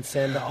audience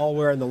and all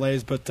wearing the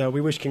lays. But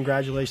we wish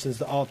congratulations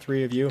to all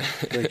three of you.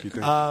 Thank you.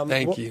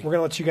 Thank you. We're going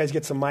to let you guys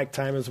get some mic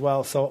time as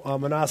well. So,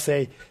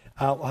 Manasseh,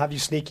 I'll have you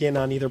sneak in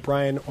on either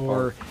Brian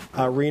or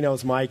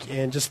Reno's mic.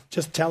 And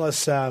just tell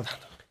us how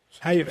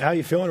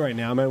you feeling right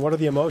now, man. What are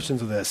the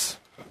emotions of this?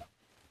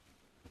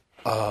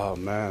 Oh,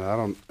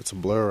 man, it's a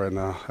blur right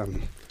now.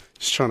 I'm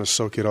just trying to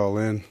soak it all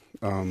in.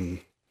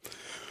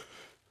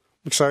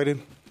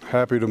 Excited,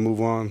 happy to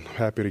move on,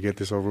 happy to get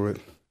this over with.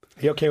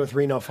 You okay with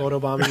Reno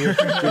photobombing you?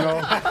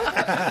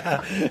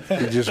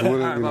 It just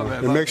wouldn't.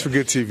 It makes for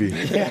good TV,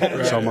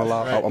 so I'm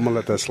gonna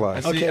let that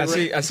slide.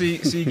 I see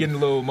you getting a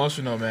little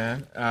emotional,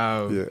 man.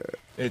 Yeah,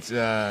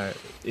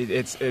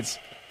 it's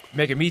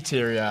making me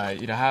teary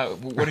eyed. You know,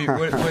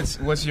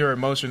 what's your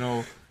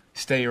emotional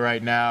state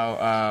right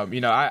now?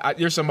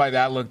 You're somebody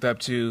that I looked up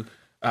to.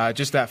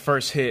 Just that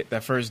first hit,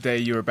 that first day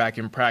you were back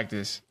in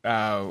practice.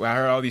 I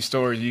heard all these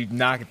stories. You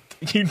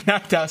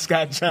knocked out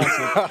Scott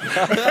Johnson,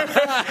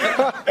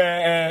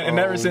 and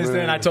ever since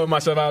then, I told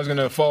myself I was going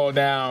to fall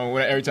down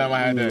every time I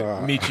had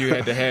to meet you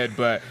head to head.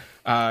 But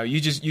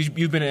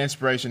you've been an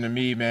inspiration to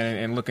me, man,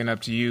 and looking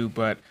up to you.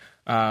 But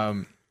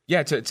tell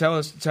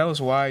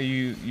us why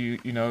you're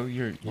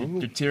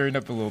tearing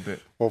up a little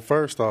bit. Well,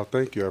 first off,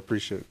 thank you. I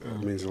appreciate it.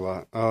 It means a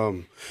lot.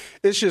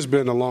 It's just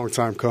been a long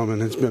time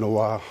coming. It's been a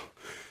while.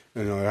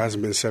 You know, it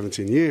hasn't been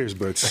 17 years,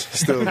 but it's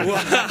still been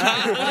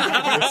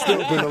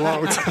a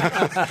long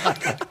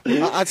time.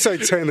 I'd say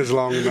 10 is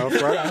long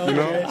enough, right? You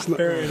know,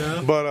 fair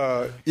enough.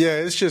 But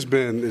it's just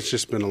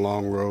been a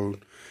long road,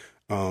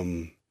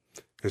 and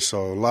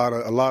so a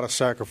lot of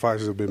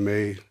sacrifices have been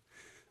made,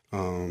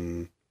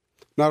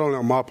 not only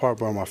on my part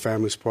but on my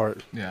family's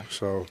part. Yeah.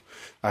 So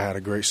I had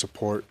a great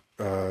support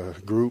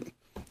group,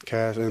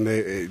 cast, and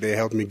they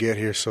helped me get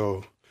here.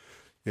 So.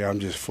 Yeah,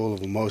 I'm just full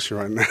of emotion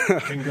right now.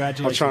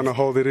 Congratulations. I'm trying to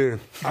hold it in.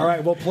 All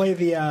right, we'll play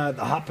the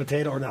hot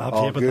potato, or not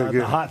hot potato, but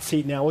the hot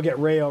seat now. We'll get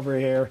Ray over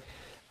here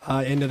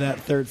into that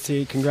third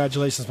seat.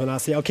 Congratulations,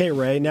 Manasseh. Okay,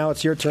 Ray, now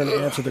it's your turn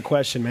to answer the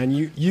question, man.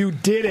 You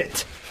did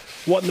it.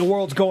 What in the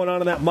world's going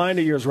on in that mind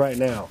of yours right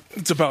now?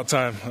 It's about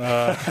time.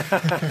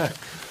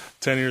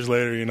 10 years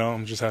later,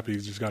 I'm just happy you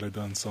just got it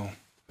done. So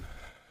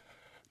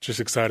just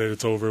excited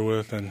it's over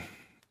with. And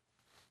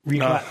were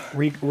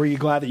you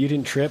glad that you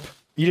didn't trip?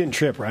 You didn't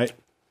trip, right?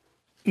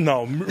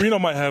 No, Reno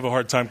might have a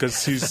hard time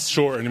because he's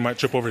short and he might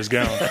trip over his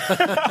gown. So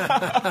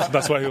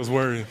that's why he was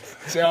worried.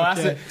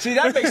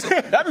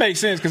 That makes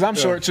sense because I'm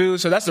short too,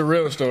 so that's the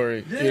real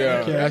story.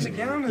 The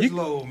gown is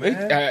low,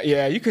 man.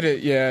 You could have.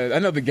 Yeah, I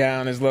know the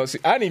gown is low. See,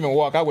 I didn't even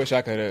walk. I wish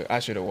I could have. I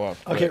should have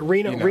walked. Okay, but,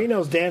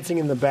 Reno's dancing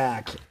in the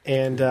back,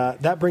 and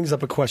that brings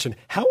up a question: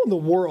 how in the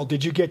world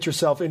did you get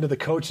yourself into the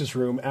coach's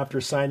room after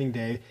signing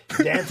day,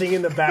 dancing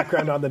in the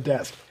background on the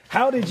desk?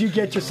 How did you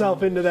get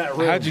yourself into that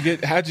room? How'd you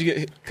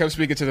get? Come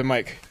speak it to the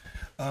mic.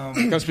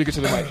 Come speak it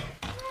to the mic.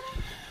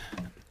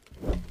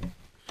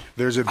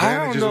 There's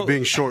advantages of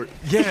being short.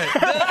 Yeah.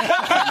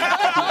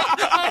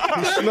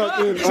 He snuck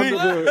in under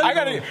the. I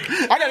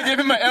gotta give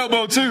him an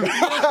elbow too.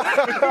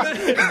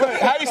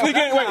 How you sneak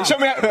in? Wait, show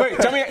me.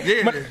 Tell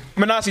me.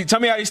 Manasseh, tell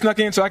me how you snuck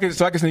in so I can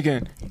sneak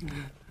in.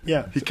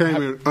 Yeah. He came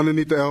in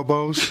underneath the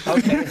elbows.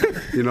 Okay.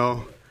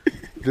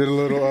 Did a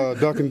little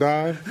duck and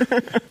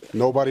dive.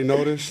 Nobody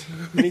noticed.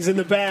 And he's in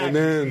the back. And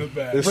then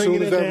as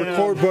soon as that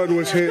record button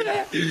was hit,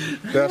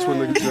 that's when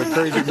the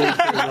crazy move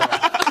came out.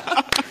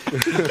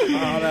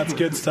 Oh, that's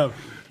good stuff.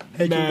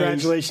 Hey,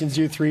 congratulations,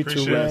 you three,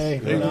 to Ray.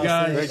 Thank you,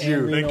 guys. Thank you.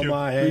 and Reno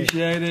Mahe.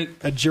 Appreciate it.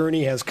 A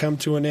journey has come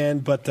to an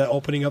end, but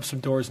opening up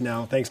some doors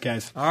now. Thanks,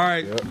 guys. All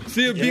right.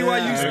 See you, BYU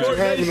Thanks Sports for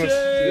having Nation. us.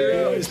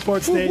 BYU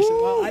Sports Nation.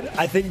 Well,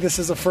 I think this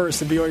is a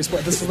first in BYU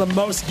Sports. This is the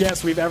most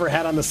guests we've ever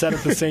had on the set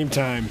at the same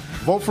time.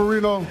 Vote for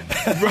Reno.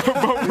 Vote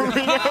for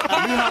Reno.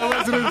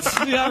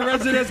 Lehigh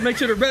residents, make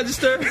sure to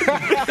register.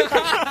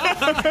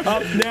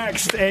 Up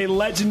next, a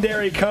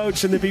legendary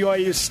coach in the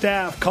BYU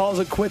staff calls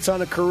it quits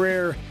on a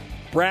career.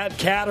 Brad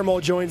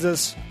Cattermole joins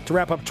us to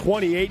wrap up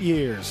 28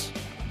 years.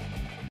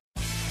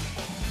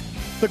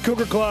 The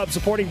Cougar Club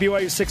supporting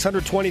BYU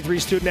 623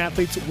 student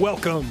athletes.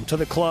 Welcome to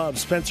the club.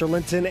 Spencer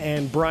Linton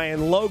and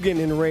Brian Logan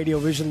in Radio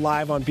Vision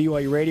live on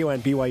BYU Radio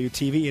and BYU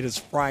TV. It is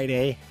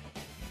Friday.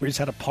 We just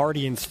had a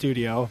party in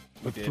studio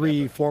with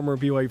three former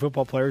BYU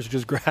football players who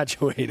just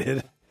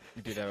graduated.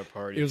 We did have a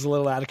party. It was a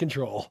little out of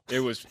control. It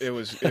was good.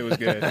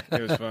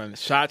 It was fun.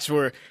 Shots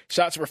were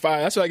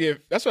fired. That's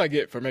what I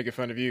get for making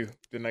fun of you.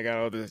 Then I got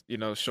all the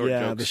short jokes.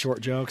 Yeah, the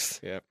short jokes.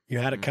 Yep. You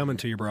had it coming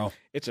to you, bro.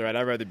 It's all right.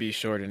 I'd rather be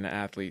short and an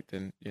athlete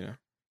than a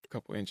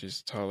couple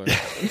inches taller.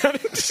 I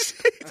just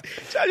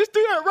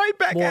threw that right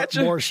back at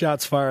you. More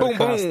shots fired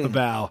across the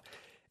bow.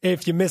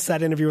 If you missed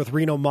that interview with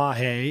Reno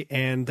Mahe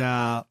and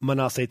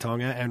Manasseh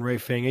Tonga and Ray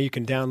Fanga, you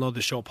can download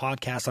the show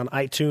podcast on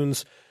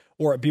iTunes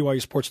or at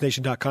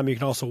BYUSportsNation.com. You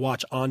can also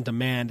watch on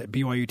demand at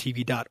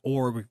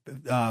BYUTV.org,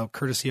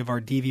 courtesy of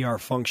our DVR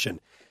function.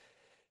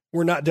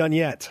 We're not done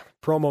yet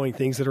promoting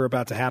things that are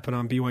about to happen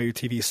on BYU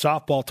TV.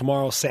 Softball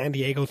tomorrow, San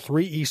Diego,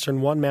 3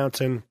 Eastern, 1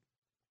 Mountain,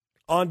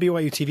 on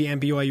BYU TV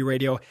and BYU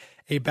Radio,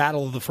 a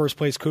battle of the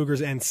first-place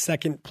Cougars and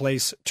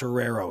second-place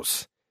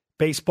Toreros.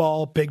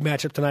 Baseball, big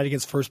matchup tonight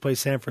against first-place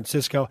San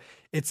Francisco.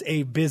 It's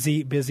a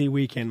busy, busy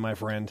weekend, my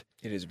friend.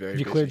 It is very Have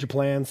you busy. cleared your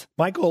plans?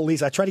 Michael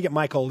Elisa, I tried to get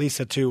Michael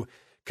Elisa to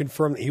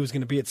confirm that he was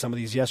going to be at some of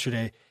these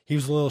yesterday. He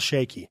was a little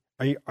shaky.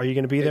 Are you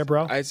going to be there,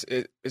 bro?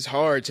 It's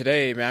hard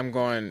today,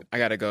 man. I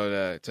got to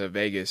go to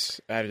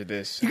Vegas after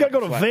this. You got to go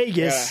to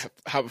Vegas?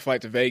 Yeah, hop a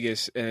flight to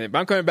Vegas. But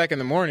I'm coming back in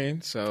the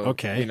morning, so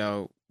okay.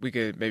 We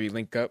could maybe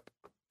link up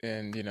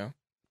and,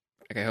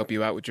 I can help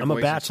you out with your I'm voice.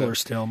 a bachelor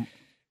still.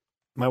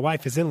 My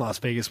wife is in Las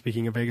Vegas,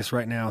 speaking of Vegas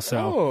right now,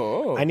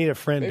 so I need a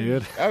friend,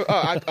 dude.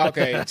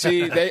 Okay.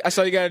 See, that's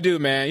all you got to do,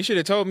 man. You should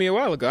have told me a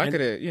while ago. I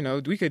could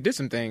have, we could have did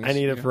some things. I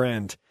need a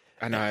friend.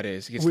 I know how it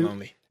is. It gets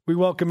lonely. We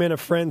welcome in a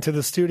friend to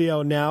the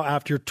studio now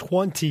after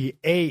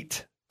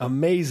 28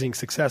 amazing,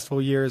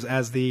 successful years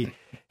as the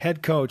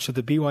head coach of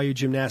the BYU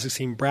gymnastics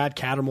team. Brad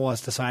Cattermole has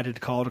decided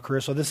to call it a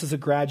career. So this is a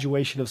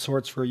graduation of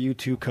sorts for you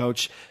two,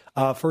 Coach.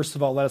 First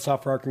of all, let us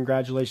offer our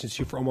congratulations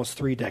to you for almost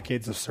 3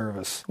 decades of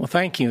service. Well,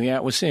 thank you.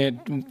 Yeah,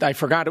 I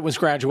forgot it was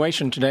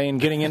graduation today,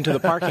 and getting into the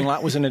parking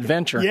lot was an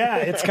adventure. Yeah,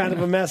 it's kind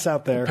of a mess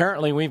out there.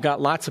 Apparently, we've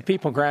got lots of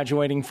people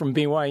graduating from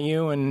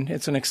BYU, and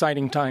it's an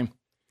exciting time.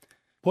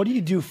 What do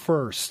you do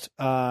first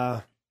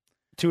to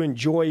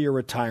enjoy your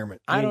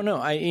retirement? I don't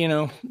know.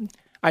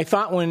 I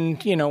thought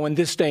when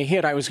this day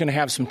hit, I was going to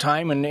have some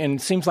time, and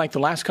it seems like the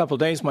last couple of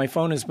days my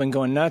phone has been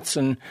going nuts,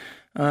 and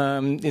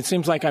it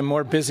seems like I'm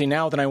more busy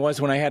now than I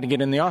was when I had to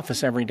get in the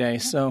office every day.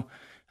 So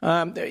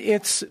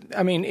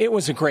it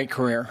was a great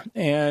career,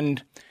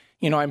 and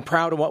I'm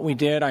proud of what we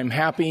did. I'm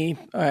happy.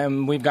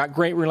 We've got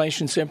great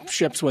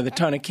relationships with a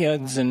ton of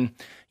kids, and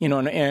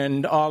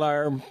and all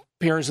our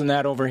peers and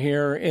that over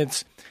here.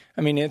 It's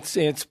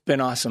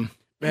been awesome.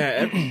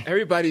 Man,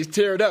 everybody's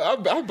tearing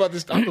up. I'm a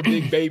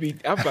big baby.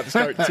 I'm about to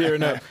start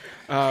tearing up.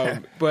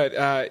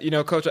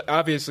 Coach,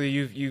 obviously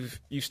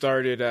you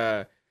started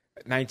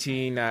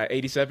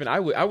 1987. I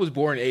was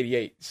born in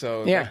 88,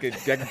 so yeah. that could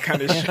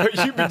kind of show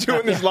you've been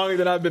doing this longer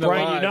than I've been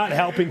Brian, alive. You're not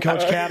helping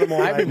Coach Cattermole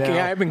right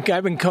now.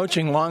 I've been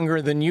coaching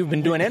longer than you've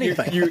been doing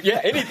anything.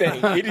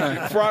 Anything.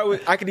 Before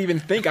I could even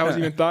think, I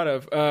wasn't even thought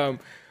of.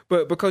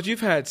 But because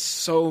you've had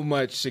so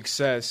much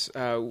success,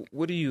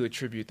 what do you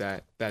attribute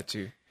that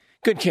to?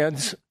 Good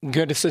kids,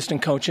 good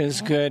assistant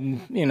coaches, good,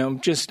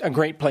 just a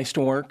great place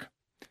to work.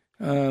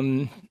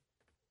 All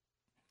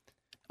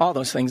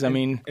those things.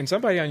 And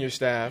somebody on your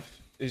staff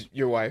is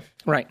your wife,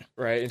 right?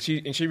 And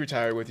she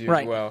retired with you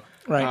right. as well,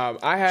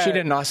 right? She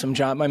did an awesome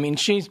job. I mean,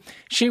 she's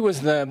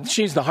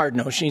the hard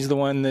nose. She's the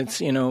one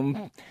that's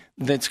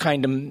that's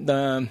kind of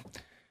the.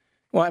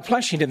 Well,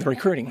 plus she did the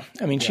recruiting.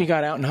 I mean, she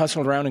got out and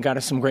hustled around and got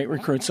us some great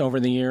recruits over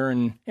the year,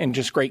 and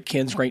just great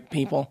kids, great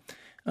people.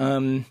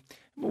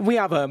 We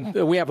have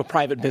a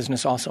private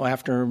business also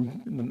after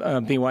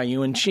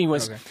BYU, and she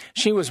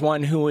was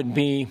one who would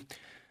be.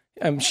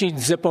 She'd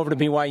zip over to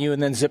BYU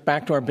and then zip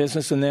back to our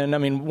business, and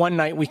then one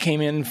night we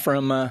came in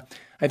from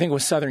I think it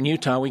was Southern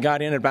Utah. We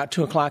got in at about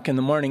 2:00 in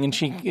the morning, and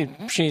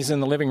she's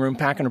in the living room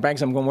packing her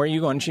bags. I'm going, where are you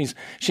going? She's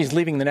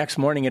leaving the next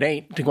morning at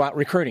 8 to go out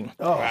recruiting.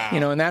 Oh, wow.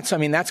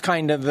 And that's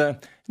kind of the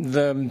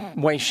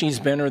way she's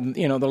been, or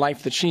the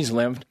life that she's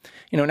lived.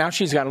 Now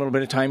she's got a little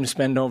bit of time to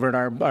spend over at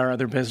our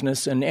other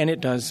business, and it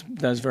does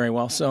very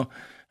well. So,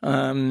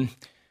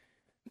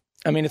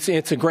 I mean, it's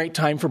a great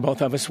time for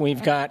both of us.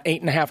 We've got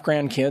 8.5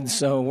 grandkids,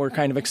 so we're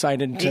kind of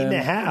excited to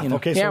 8.5.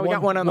 Okay, yeah, so we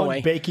got one on the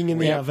way. Baking in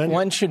the oven.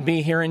 One should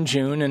be here in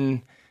June,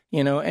 and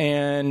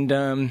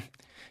in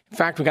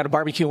fact, we got a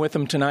barbecue with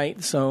them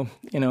tonight. So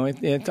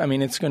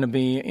it's going to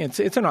be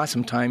it's an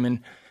awesome time, and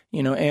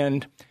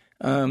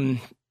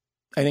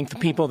I think the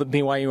people that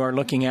BYU are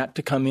looking at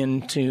to come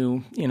in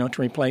to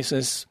replace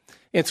us,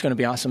 it's going to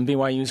be awesome.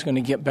 BYU is going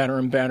to get better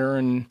and better,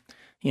 and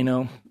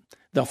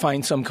they'll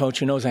find some coach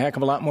who knows a heck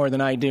of a lot more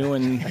than I do,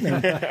 and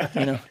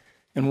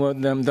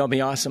they'll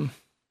be awesome.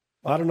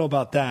 I don't know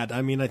about that.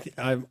 I mean,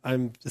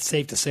 I'm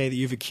safe to say that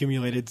you've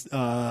accumulated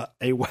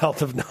a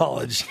wealth of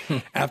knowledge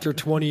after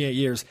 28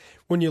 years.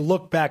 When you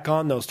look back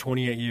on those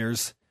 28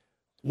 years,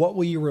 what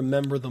will you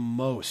remember the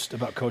most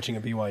about coaching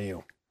at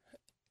BYU?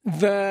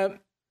 The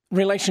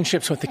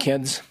relationships with the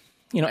kids,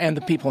 and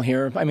the people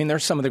here. I mean,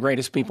 there's some of the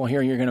greatest people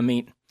here you're going to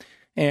meet.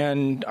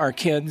 And our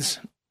kids,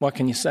 what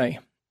can you say?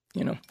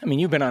 I mean,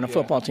 you've been on a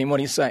football team. What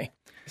do you say?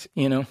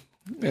 It's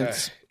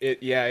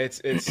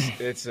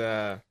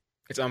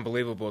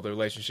unbelievable, the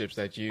relationships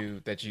that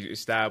you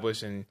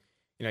establish and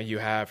you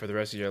have for the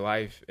rest of your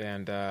life.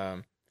 And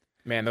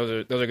man, those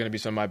are going to be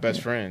some of my best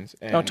friends.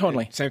 And,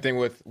 totally. And same thing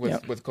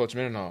with Coach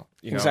Mendenhall.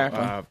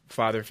 Exactly.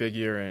 Father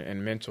figure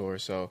and mentor.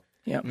 So.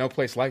 Yep. No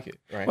place like it,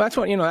 right? Well, that's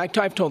what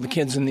I've told the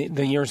kids in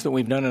the years that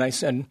we've done it. I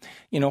said,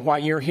 while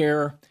you're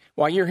here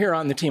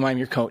on the team, I'm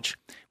your coach.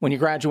 When you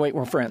graduate,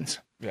 we're friends.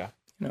 Yeah.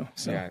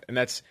 So. Yeah, and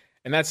that's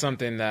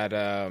something that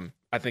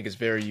I think is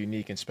very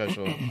unique and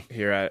special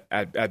here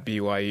at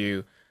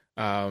BYU,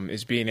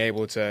 is being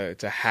able to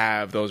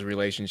have those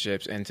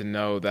relationships and to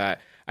know that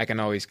I can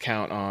always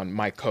count on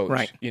my coach,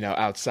 right.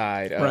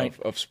 Outside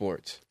of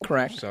sports.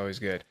 Correct. It's always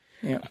good.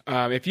 Yeah.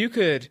 If you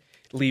could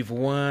leave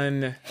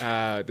one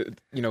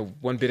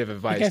bit of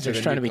advice. You guys are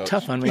trying to be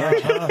tough on me.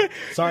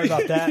 Sorry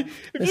about that.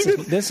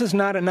 This is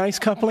not a nice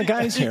couple of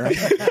guys here.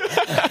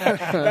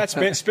 That's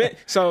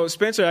so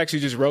Spencer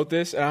actually just wrote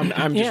this.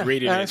 I'm just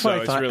reading it,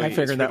 so it's really. I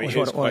figured that was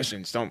what it was.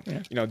 Questions. Don't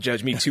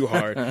judge me too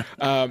hard.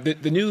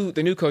 The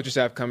new coaches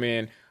have come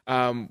in.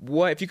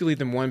 What if you could leave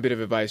them one bit of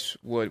advice?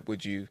 What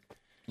would you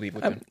leave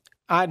with them?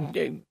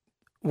 I'd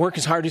work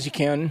as hard as you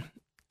can.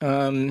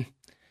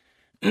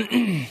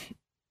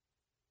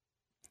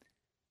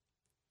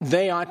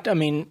 They ought. I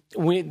mean,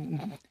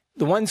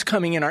 the ones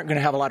coming in aren't going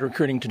to have a lot of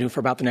recruiting to do for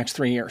about the next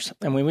 3 years.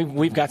 I mean,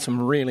 we've got some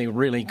really,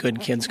 really good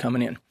kids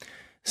coming in.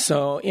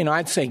 So,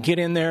 I'd say get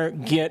in there,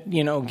 get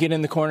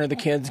in the corner of the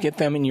kids, get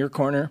them in your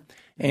corner,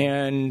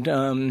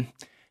 and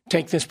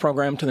take this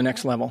program to the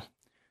next level.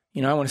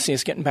 I want to see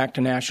us getting back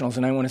to nationals,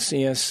 and I want to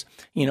see us,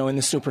 in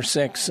the Super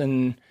Six,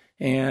 and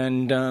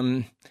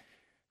one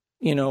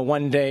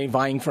day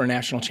vying for a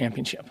national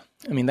championship.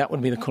 I mean, that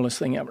would be the coolest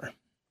thing ever.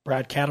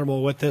 Brad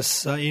Cattermole with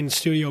us in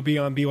Studio B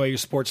on BYU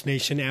Sports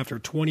Nation after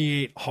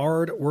 28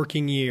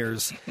 hard-working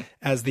years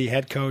as the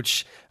head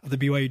coach of the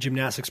BYU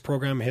gymnastics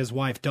program. His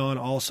wife, Dawn,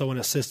 also an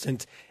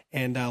assistant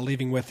and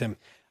leaving with him.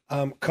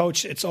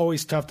 Coach, it's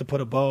always tough to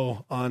put a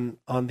bow on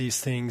these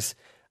things,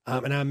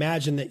 and I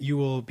imagine that you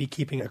will be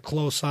keeping a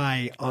close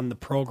eye on the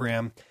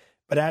program.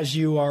 But as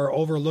you are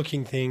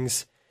overlooking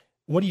things,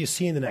 what do you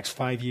see in the next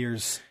 5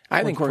 years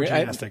for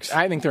gymnastics?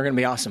 I think they're going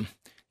to be awesome.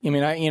 I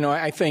mean,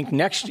 I think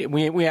next year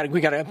we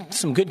got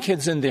some good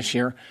kids in this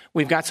year.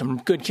 We've got some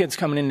good kids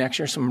coming in next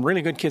year. Some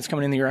really good kids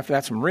coming in the year after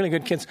that. Some really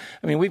good kids.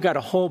 I mean, we've got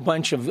a whole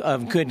bunch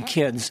of good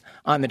kids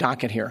on the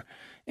docket here,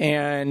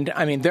 and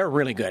I mean they're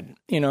really good.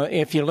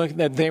 If you look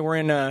that they were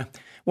in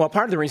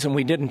part of the reason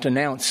we didn't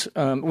announce,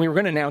 we were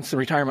going to announce the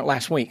retirement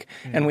last week,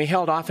 and we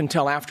held off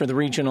until after the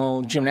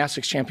regional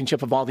gymnastics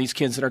championship of all these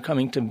kids that are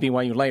coming to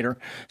BYU later,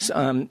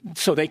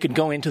 so they could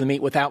go into the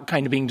meet without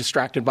kind of being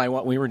distracted by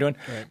what we were doing.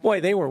 Right.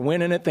 Boy, they were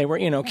winning it. They were,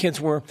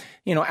 kids were,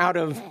 out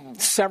of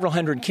several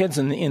hundred kids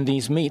in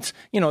these meets,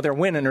 they're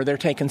winning or they're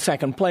taking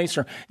second place,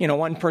 or,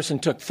 one person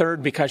took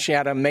third because she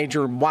had a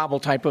major wobble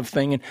type of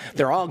thing, and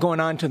they're all going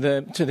on to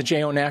the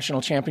JO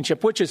National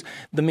Championship, which is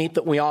the meet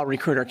that we all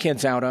recruit our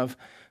kids out of.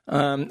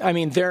 I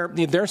mean,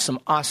 there's some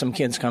awesome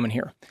kids coming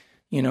here,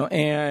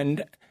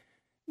 and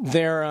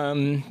they're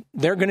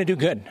going to do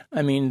good.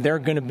 I mean, they're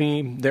going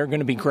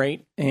to be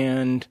great,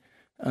 and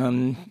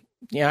I'm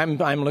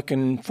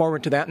looking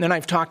forward to that. And then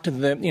I've talked to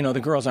the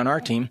girls on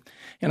our team,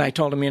 and I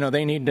told them,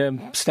 they need to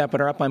step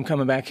it up. I'm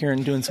coming back here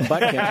and doing some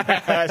butt kicking.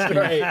 That's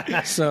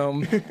great.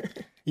 So.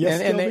 Yes,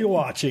 they'll be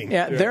watching.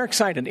 Yeah, they're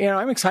excited.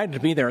 I'm excited to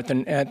be there at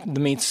the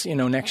meets,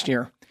 next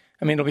year.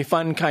 I mean, it'll be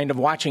fun kind of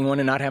watching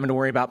one and not having to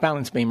worry about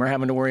balance beam or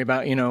having to worry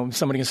about,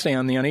 somebody can stay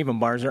on the uneven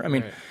bars.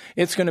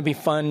 It's going to be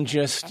fun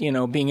just,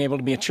 being able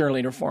to be a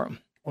cheerleader for them.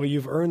 Well,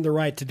 you've earned the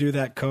right to do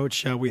that,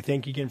 Coach. We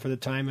thank you again for the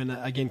time, and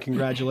again,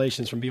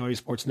 congratulations from BYU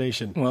Sports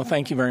Nation. Well,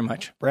 thank you very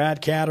much.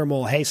 Brad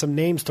Cattermole. Hey, some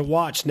names to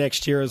watch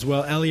next year as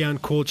well. Eliane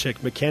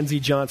Kulchik, Mackenzie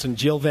Johnson,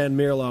 Jill Van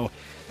Mierlo.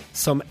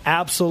 Some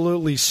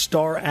absolutely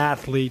star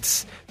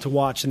athletes to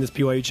watch in this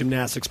BYU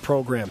gymnastics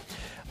program.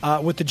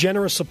 With the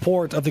generous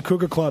support of the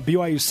Cougar Club,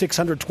 BYU's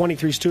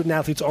 623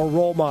 student-athletes are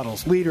role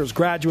models, leaders,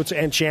 graduates,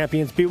 and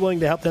champions. Be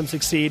willing to help them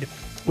succeed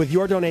with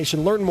your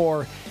donation. Learn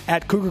more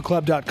at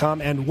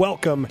cougarclub.com, and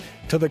welcome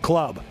to the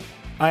club.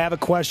 I have a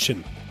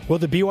question. Will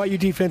the BYU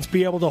defense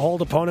be able to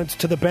hold opponents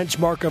to the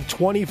benchmark of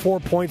 24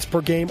 points per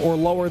game or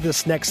lower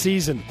this next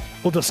season?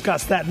 We'll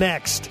discuss that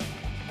next.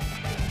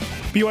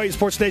 BYU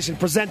Sports Nation,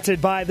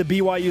 presented by the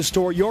BYU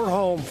Store, your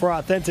home for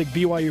authentic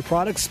BYU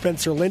products.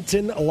 Spencer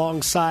Linton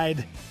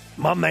alongside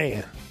my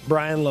man,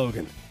 Brian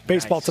Logan.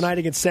 Baseball tonight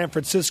against San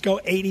Francisco,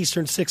 8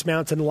 Eastern, 6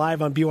 Mountain,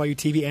 live on BYU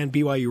TV and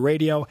BYU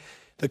Radio.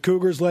 The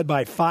Cougars, led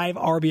by 5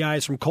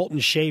 RBIs from Colton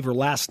Shaver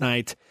last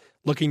night,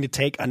 looking to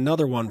take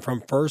another one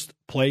from first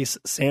place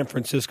San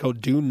Francisco.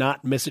 Do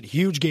not miss it.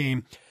 Huge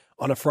game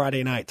on a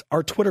Friday night.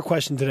 Our Twitter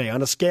question today,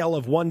 on a scale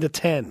of 1 to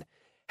 10,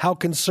 how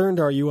concerned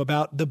are you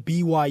about the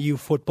BYU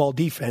football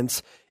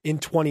defense in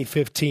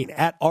 2015?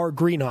 At R.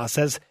 Greenhaw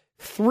says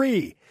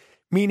 3,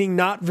 meaning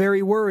not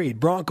very worried.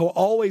 Bronco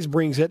always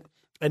brings it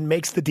and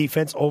makes the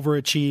defense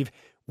overachieve.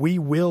 We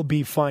will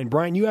be fine.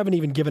 Brian, you haven't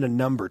even given a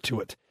number to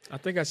it. I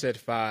think I said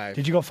 5.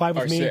 Did you go 5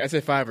 with me? I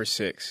said 5 or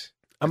 6.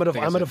 I'm at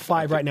a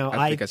 5 right now.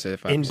 I think I said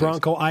 5 in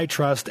Bronco, I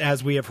trust,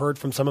 as we have heard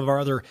from some of our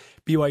other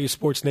BYU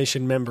Sports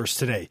Nation members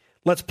today.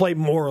 Let's play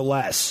more or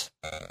less.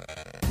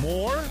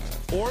 More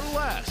or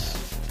less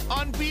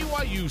on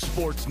BYU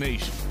Sports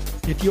Nation.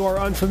 If you are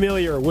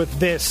unfamiliar with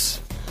this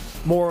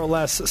more or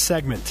less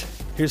segment,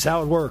 here's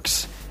how it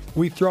works.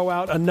 We throw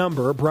out a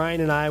number.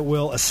 Brian and I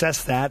will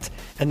assess that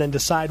and then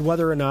decide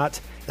whether or not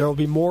there will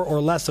be more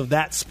or less of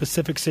that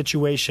specific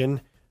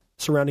situation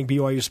surrounding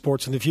BYU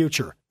sports in the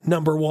future.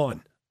 Number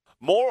 1.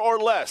 More or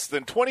less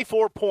than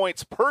 24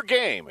 points per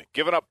game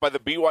given up by the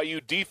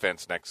BYU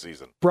defense next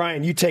season.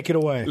 Brian, you take it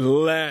away.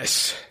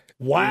 Less.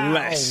 Wow.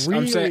 Less.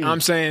 Really? I'm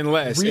saying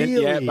less.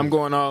 Really? And, I'm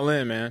going all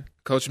in, man.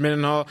 Coach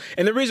Mendenhall.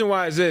 And the reason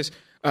why is this.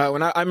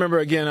 When I remember,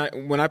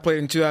 again, when I played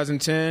in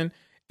 2010,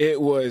 it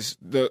was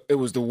the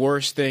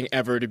worst thing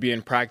ever to be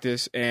in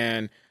practice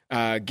and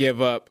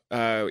give up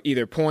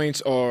either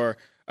points or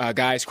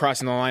guys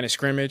crossing the line of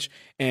scrimmage.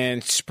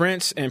 And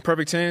sprints and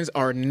perfect 10s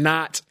are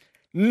not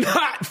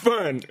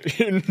fun.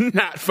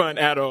 Not fun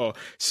at all.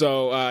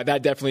 So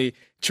that definitely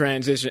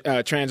translates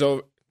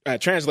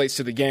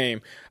to the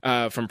game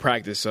from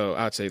practice. So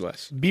I'd say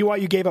less.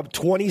 BYU gave up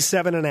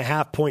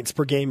 27.5 points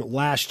per game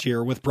last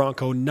year with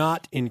Bronco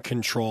not in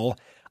control.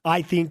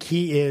 I think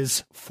he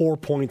is 4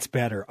 points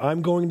better.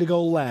 I'm going to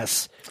go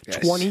less, yes.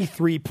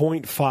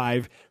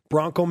 23.5.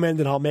 Bronco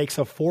Mendenhall makes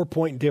a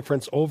 4-point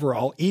difference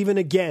overall, even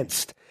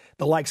against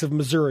the likes of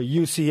Missouri,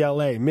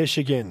 UCLA,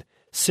 Michigan,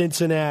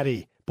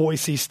 Cincinnati,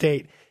 Boise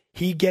State.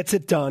 He gets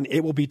it done.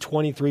 It will be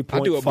 23.5.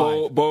 I'll do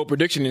a bold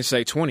prediction and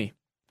say 20.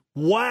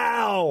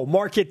 Wow.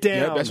 Mark it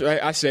down. Yep, that's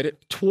right. I said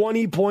it.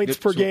 20 points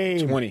per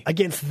game. 20.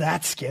 Against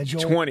that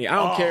schedule? 20. I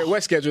don't care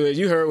what schedule it is.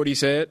 You heard what he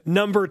said.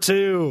 Number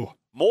 2.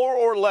 More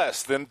or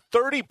less than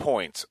 30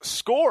 points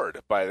scored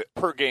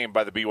per game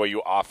by the BYU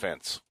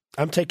offense.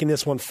 I'm taking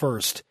this one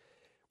first.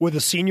 With a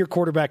senior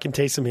quarterback in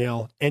Taysom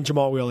Hill and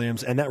Jamal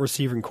Williams and that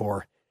receiving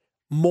core,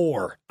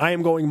 more. I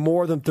am going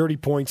more than 30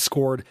 points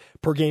scored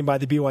per game by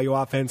the BYU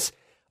offense.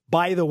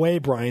 By the way,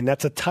 Brian,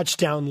 that's a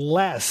touchdown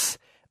less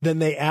than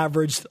they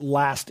averaged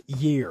last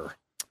year.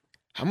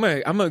 I'm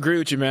gonna agree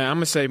with you, man. I'm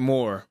gonna say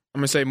more. I'm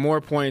gonna say more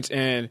points,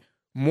 and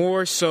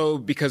more so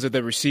because of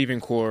the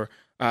receiving core.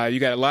 You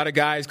got a lot of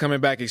guys coming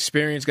back,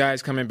 experienced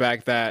guys coming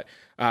back that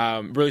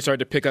really started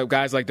to pick up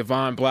guys like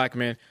Devon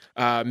Blackman,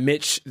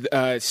 Mitch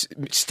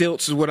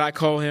Stilts is what I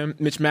call him,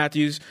 Mitch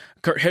Matthews.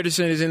 Kurt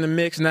Henderson is in the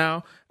mix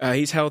now.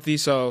 He's healthy,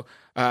 so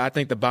I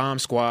think the bomb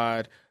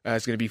squad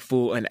is going to be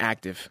full and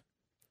active.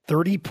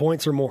 30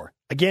 points or more.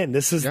 Again,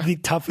 this is the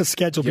toughest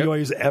schedule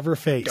BYU's ever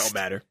faced. Don't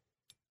matter.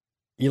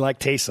 You like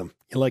Taysom.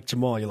 You like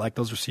Jamal. You like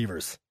those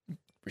receivers.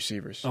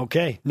 Receivers.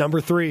 Okay,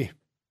 number 3.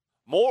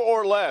 More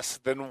or less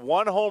than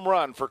 1 home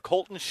run for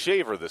Colton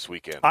Shaver this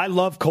weekend. I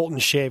love Colton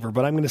Shaver,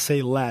 but I'm going to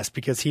say less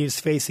because he is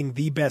facing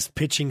the best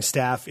pitching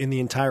staff in the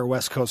entire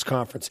West Coast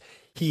Conference.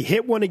 He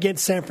hit one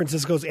against San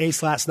Francisco's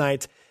ace last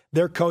night.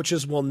 Their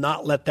coaches will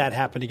not let that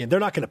happen again. They're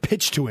not going to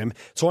pitch to him.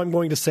 So I'm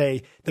going to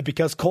say that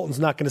because Colton's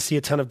not going to see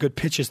a ton of good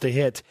pitches to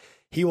hit,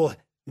 he will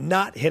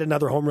not hit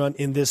another home run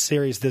in this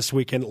series this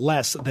weekend,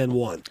 less than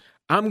 1.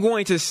 I'm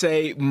going to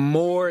say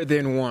more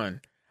than 1.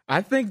 I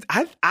think,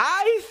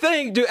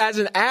 dude, as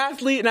an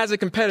athlete and as a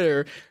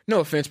competitor, no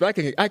offense, but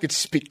I could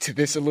speak to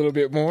this a little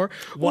bit more.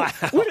 Wow.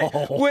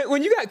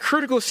 When you got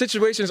critical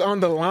situations on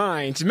the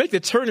line to make the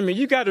tournament,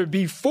 you got to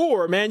be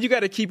forward, man. You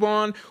got to keep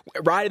on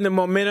riding the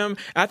momentum.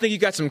 I think you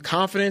got some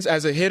confidence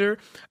as a hitter,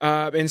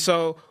 and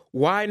so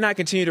why not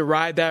continue to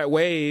ride that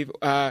wave?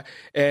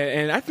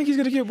 And I think he's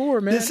going to get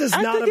bored, man. This is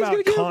not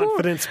about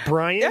confidence,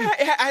 Brian.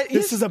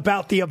 This is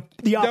about the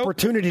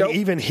opportunity to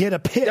even hit a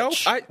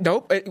pitch.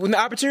 Nope. When the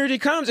opportunity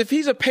comes, if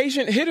he's a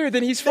patient hitter,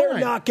 then he's fine. They're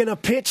not going to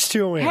pitch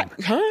to him.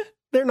 Huh?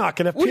 They're not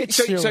going to pitch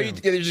to him. So you're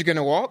just going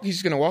to walk?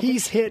 He's going to walk?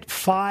 He's hit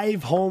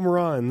 5 home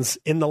runs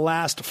in the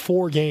last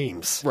 4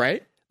 games.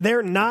 Right.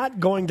 They're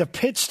not going to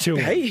pitch to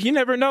him. Hey, you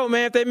never know,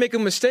 man. If they make a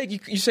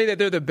mistake, you say that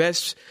they're the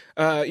best,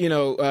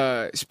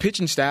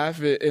 pitching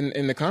staff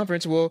in the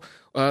conference. Well,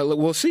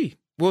 we'll see.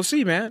 We'll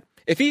see, man.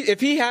 If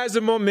he has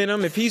the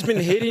momentum, if he's been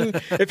hitting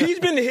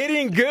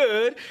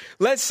good,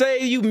 let's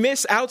say you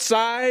miss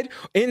outside,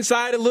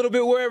 inside a little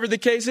bit, wherever the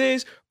case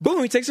is,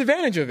 boom, he takes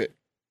advantage of it.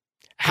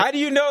 How do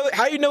you know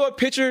a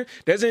pitcher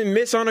doesn't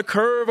miss on a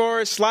curve or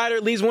a slider,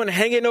 leaves one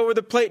hanging over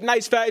the plate,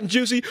 nice, fat, and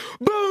juicy,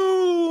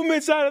 boom,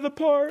 it's out of the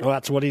park? Well,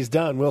 that's what he's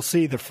done. We'll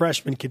see. The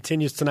freshman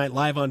continues tonight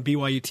live on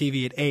BYU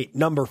TV at 8.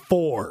 Number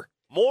 4.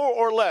 More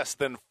or less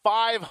than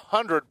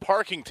 500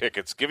 parking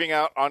tickets giving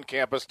out on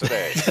campus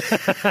today.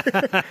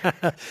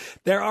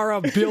 There are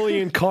a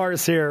billion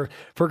cars here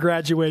for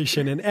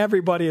graduation, and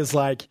everybody is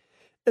like,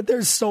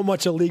 there's so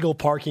much illegal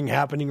parking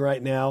happening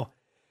right now,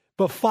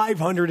 but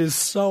 500 is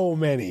so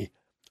many.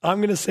 I'm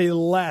going to say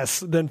less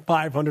than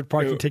 500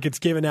 parking tickets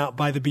given out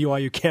by the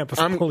BYU campus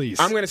police.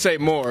 I'm going to say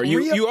more.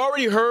 You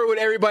already heard what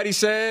everybody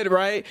said,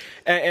 right?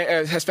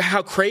 As for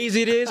how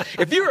crazy it is.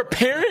 If you're a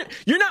parent,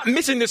 you're not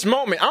missing this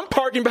moment. I'm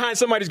parking behind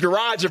somebody's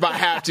garage if I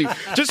have to.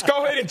 Just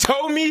go ahead and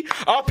tow me.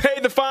 I'll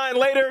pay the fine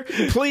later.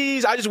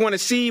 Please, I just want to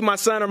see my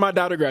son or my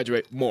daughter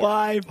graduate more.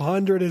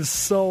 500 is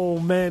so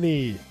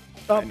many.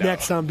 Up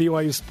next on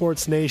BYU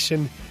Sports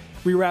Nation,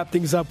 we wrap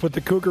things up with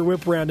the Cougar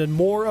Whip Round and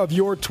more of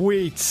your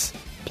tweets.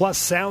 Plus,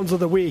 Sounds of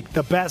the Week,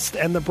 the best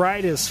and the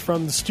brightest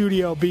from the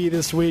Studio B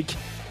this week.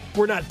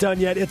 We're not done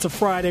yet. It's a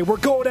Friday. We're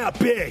going out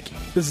big.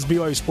 This is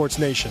BYU Sports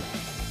Nation.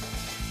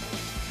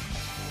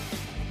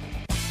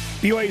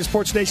 BYU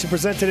Sports Nation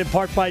presented in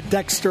part by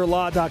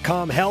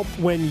DexterLaw.com. Help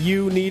when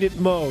you need it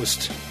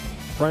most.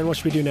 Brian, what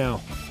should we do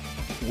now?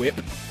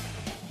 Whip.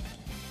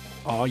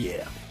 Oh,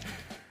 yeah.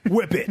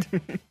 Whip it.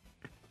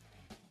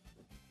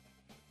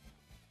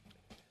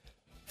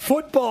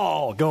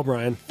 Football. Go,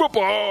 Brian.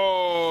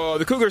 Football.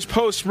 The Cougars'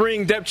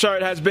 post-spring depth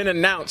chart has been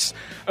announced.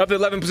 Of the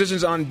 11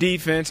 positions on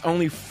defense,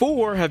 only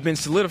 4 have been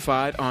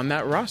solidified on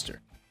that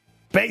roster.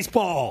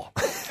 Baseball.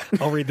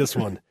 I'll read this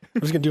one.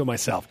 I'm just going to do it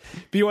myself.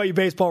 BYU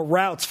baseball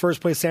routs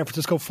first place San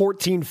Francisco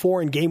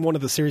 14-4 in Game 1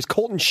 of the series.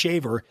 Colton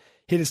Shaver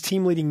hit his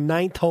team-leading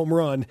 9th home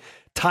run,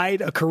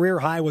 tied a career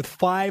high with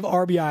 5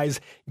 RBIs.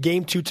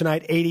 Game 2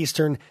 tonight, 8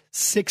 Eastern,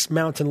 6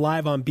 Mountain,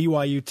 live on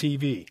BYU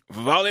TV.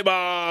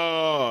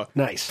 Volleyball.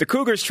 Nice. The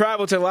Cougars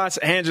travel to Los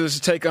Angeles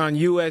to take on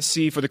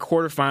USC for the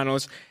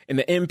quarterfinals in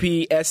the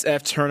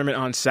MPSF tournament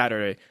on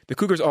Saturday. The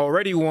Cougars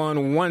already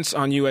won once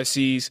on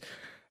USC's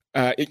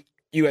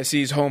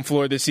home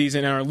floor this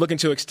season and are looking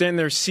to extend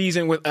their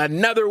season with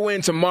another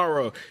win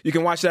tomorrow. You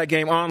can watch that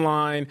game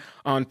online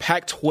on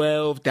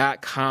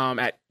Pac12.com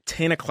at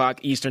 10 o'clock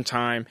Eastern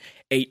Time,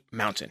 8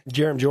 Mountain.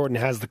 Jerem Jordan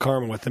has the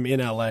Carmen with him in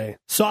L.A.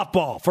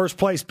 Softball. First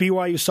place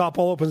BYU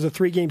softball opens a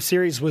 3-game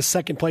series with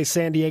second place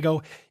San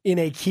Diego in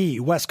a key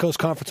West Coast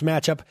Conference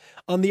matchup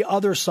on the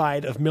other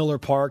side of Miller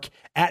Park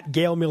at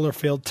Gail Miller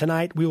Field.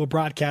 Tonight we will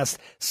broadcast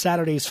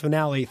Saturday's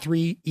finale,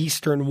 3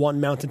 Eastern, 1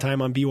 Mountain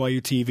Time on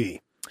BYU TV.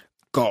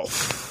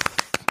 Golf.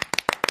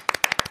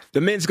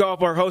 The men's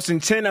golf are hosting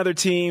 10 other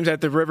teams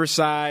at the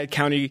Riverside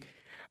County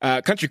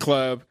Country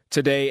Club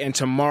today and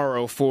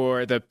tomorrow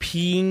for the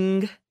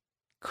Ping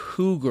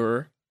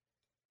Cougar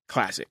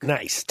Classic.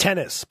 Nice.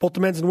 Tennis. Both the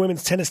men's and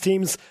women's tennis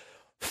teams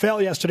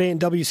fell yesterday in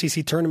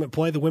WCC tournament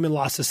play. The women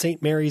lost to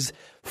St. Mary's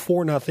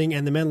 4-0,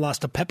 and the men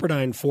lost to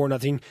Pepperdine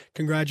 4-0.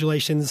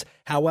 Congratulations,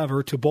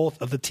 however, to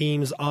both of the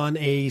teams on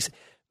a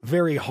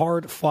very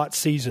hard-fought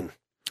season.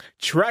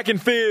 Track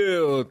and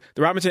field.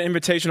 The Robinson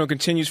Invitational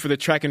continues for the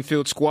track and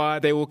field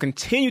squad. They will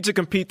continue to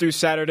compete through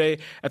Saturday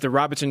at the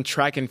Robinson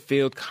Track and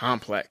Field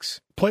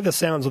Complex. Play the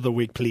sounds of the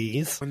week,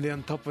 please. When they're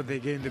on top of their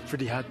game, they're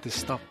pretty hard to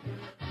stop.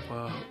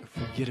 If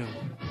we get them,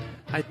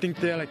 I think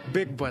they're like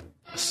big but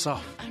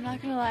soft. I'm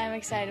not gonna lie, I'm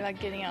excited about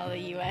getting all the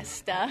U.S.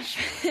 stuff.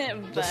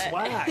 But the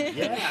swag,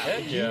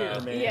 yeah,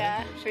 man.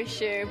 Yeah, for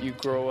sure. You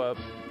grow up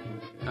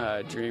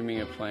dreaming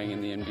of playing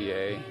in the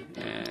NBA,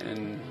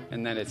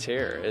 and then it's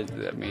here.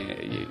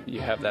 You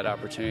have that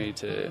opportunity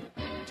to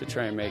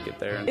try and make it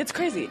there. It's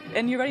crazy,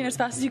 and you're running as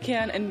fast as you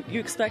can, and you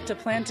expect to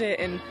plant it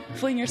and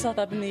fling yourself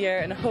up in the air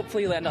and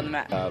hopefully land on the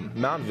mat.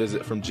 Mound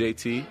visit from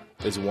JT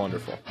is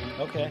wonderful.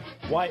 Okay.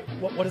 Why?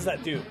 What does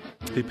that do?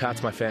 He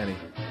pats my fanny.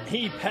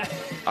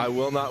 I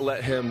will not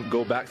let him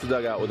go back to the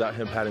dugout without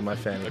him patting my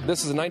fanny.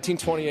 This is a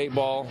 1928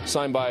 ball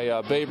signed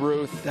by Babe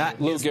Ruth,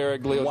 Lou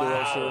Gehrig, Leo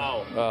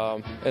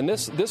DeRocher. And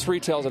this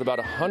retails at about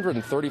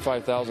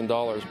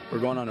 $135,000. We're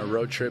going on a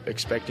road trip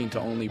expecting to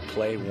only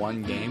play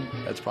one game.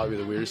 That's probably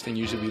the weirdest thing.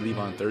 Usually we leave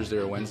on Thursday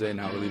or Wednesday.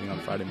 Now we're leaving on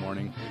Friday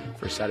morning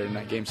for a Saturday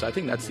night game. So I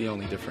think that's the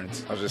only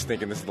difference. I was just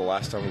thinking this is the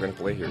last time we're going to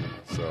play here.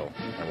 So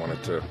I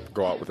wanted to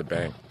go out with a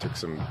bang. Took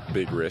some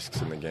big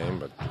risks in the game,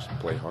 but just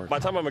play hard. By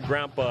the time I'm a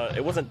grandpa,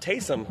 it wasn't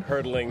Taysom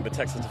hurdling the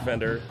Texas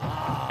defender.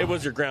 It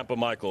was your grandpa,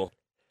 Michael.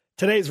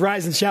 Today's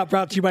Rise and Shout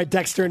brought to you by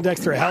Dexter and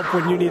Dexter. Help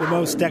when you need it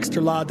most.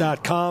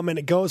 DexterLaw.com. And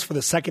it goes for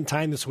the second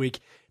time this week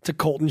to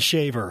Colton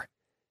Shaver.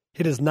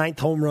 Hit his 9th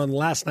home run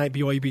last night.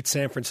 BYU beat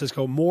San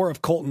Francisco. More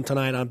of Colton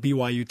tonight on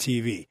BYU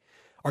TV.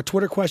 Our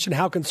Twitter question,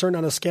 how concerned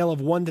on a scale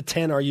of 1 to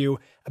 10 are you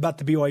about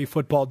the BYU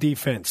football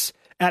defense?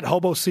 At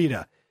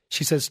Hobosita.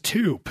 She says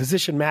 2,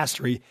 position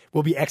mastery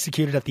will be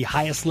executed at the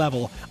highest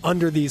level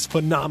under these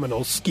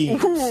phenomenal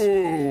schemes.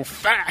 Ooh,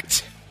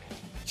 fact.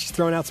 She's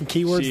throwing out some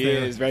keywords She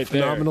there. is right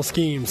Phenomenal there.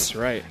 schemes. That's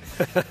right.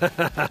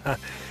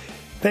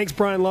 Thanks,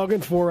 Brian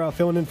Logan, for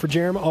filling in for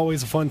Jeremy.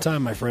 Always a fun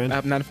time, my friend.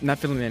 I'm not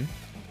filling in.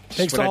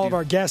 Thanks to all of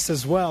our guests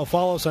as well.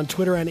 Follow us on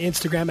Twitter and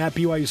Instagram at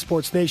BYU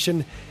Sports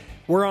Nation.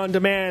 We're on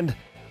demand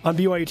on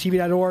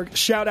BYUtv.org.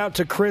 Shout out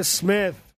to Chris Smith.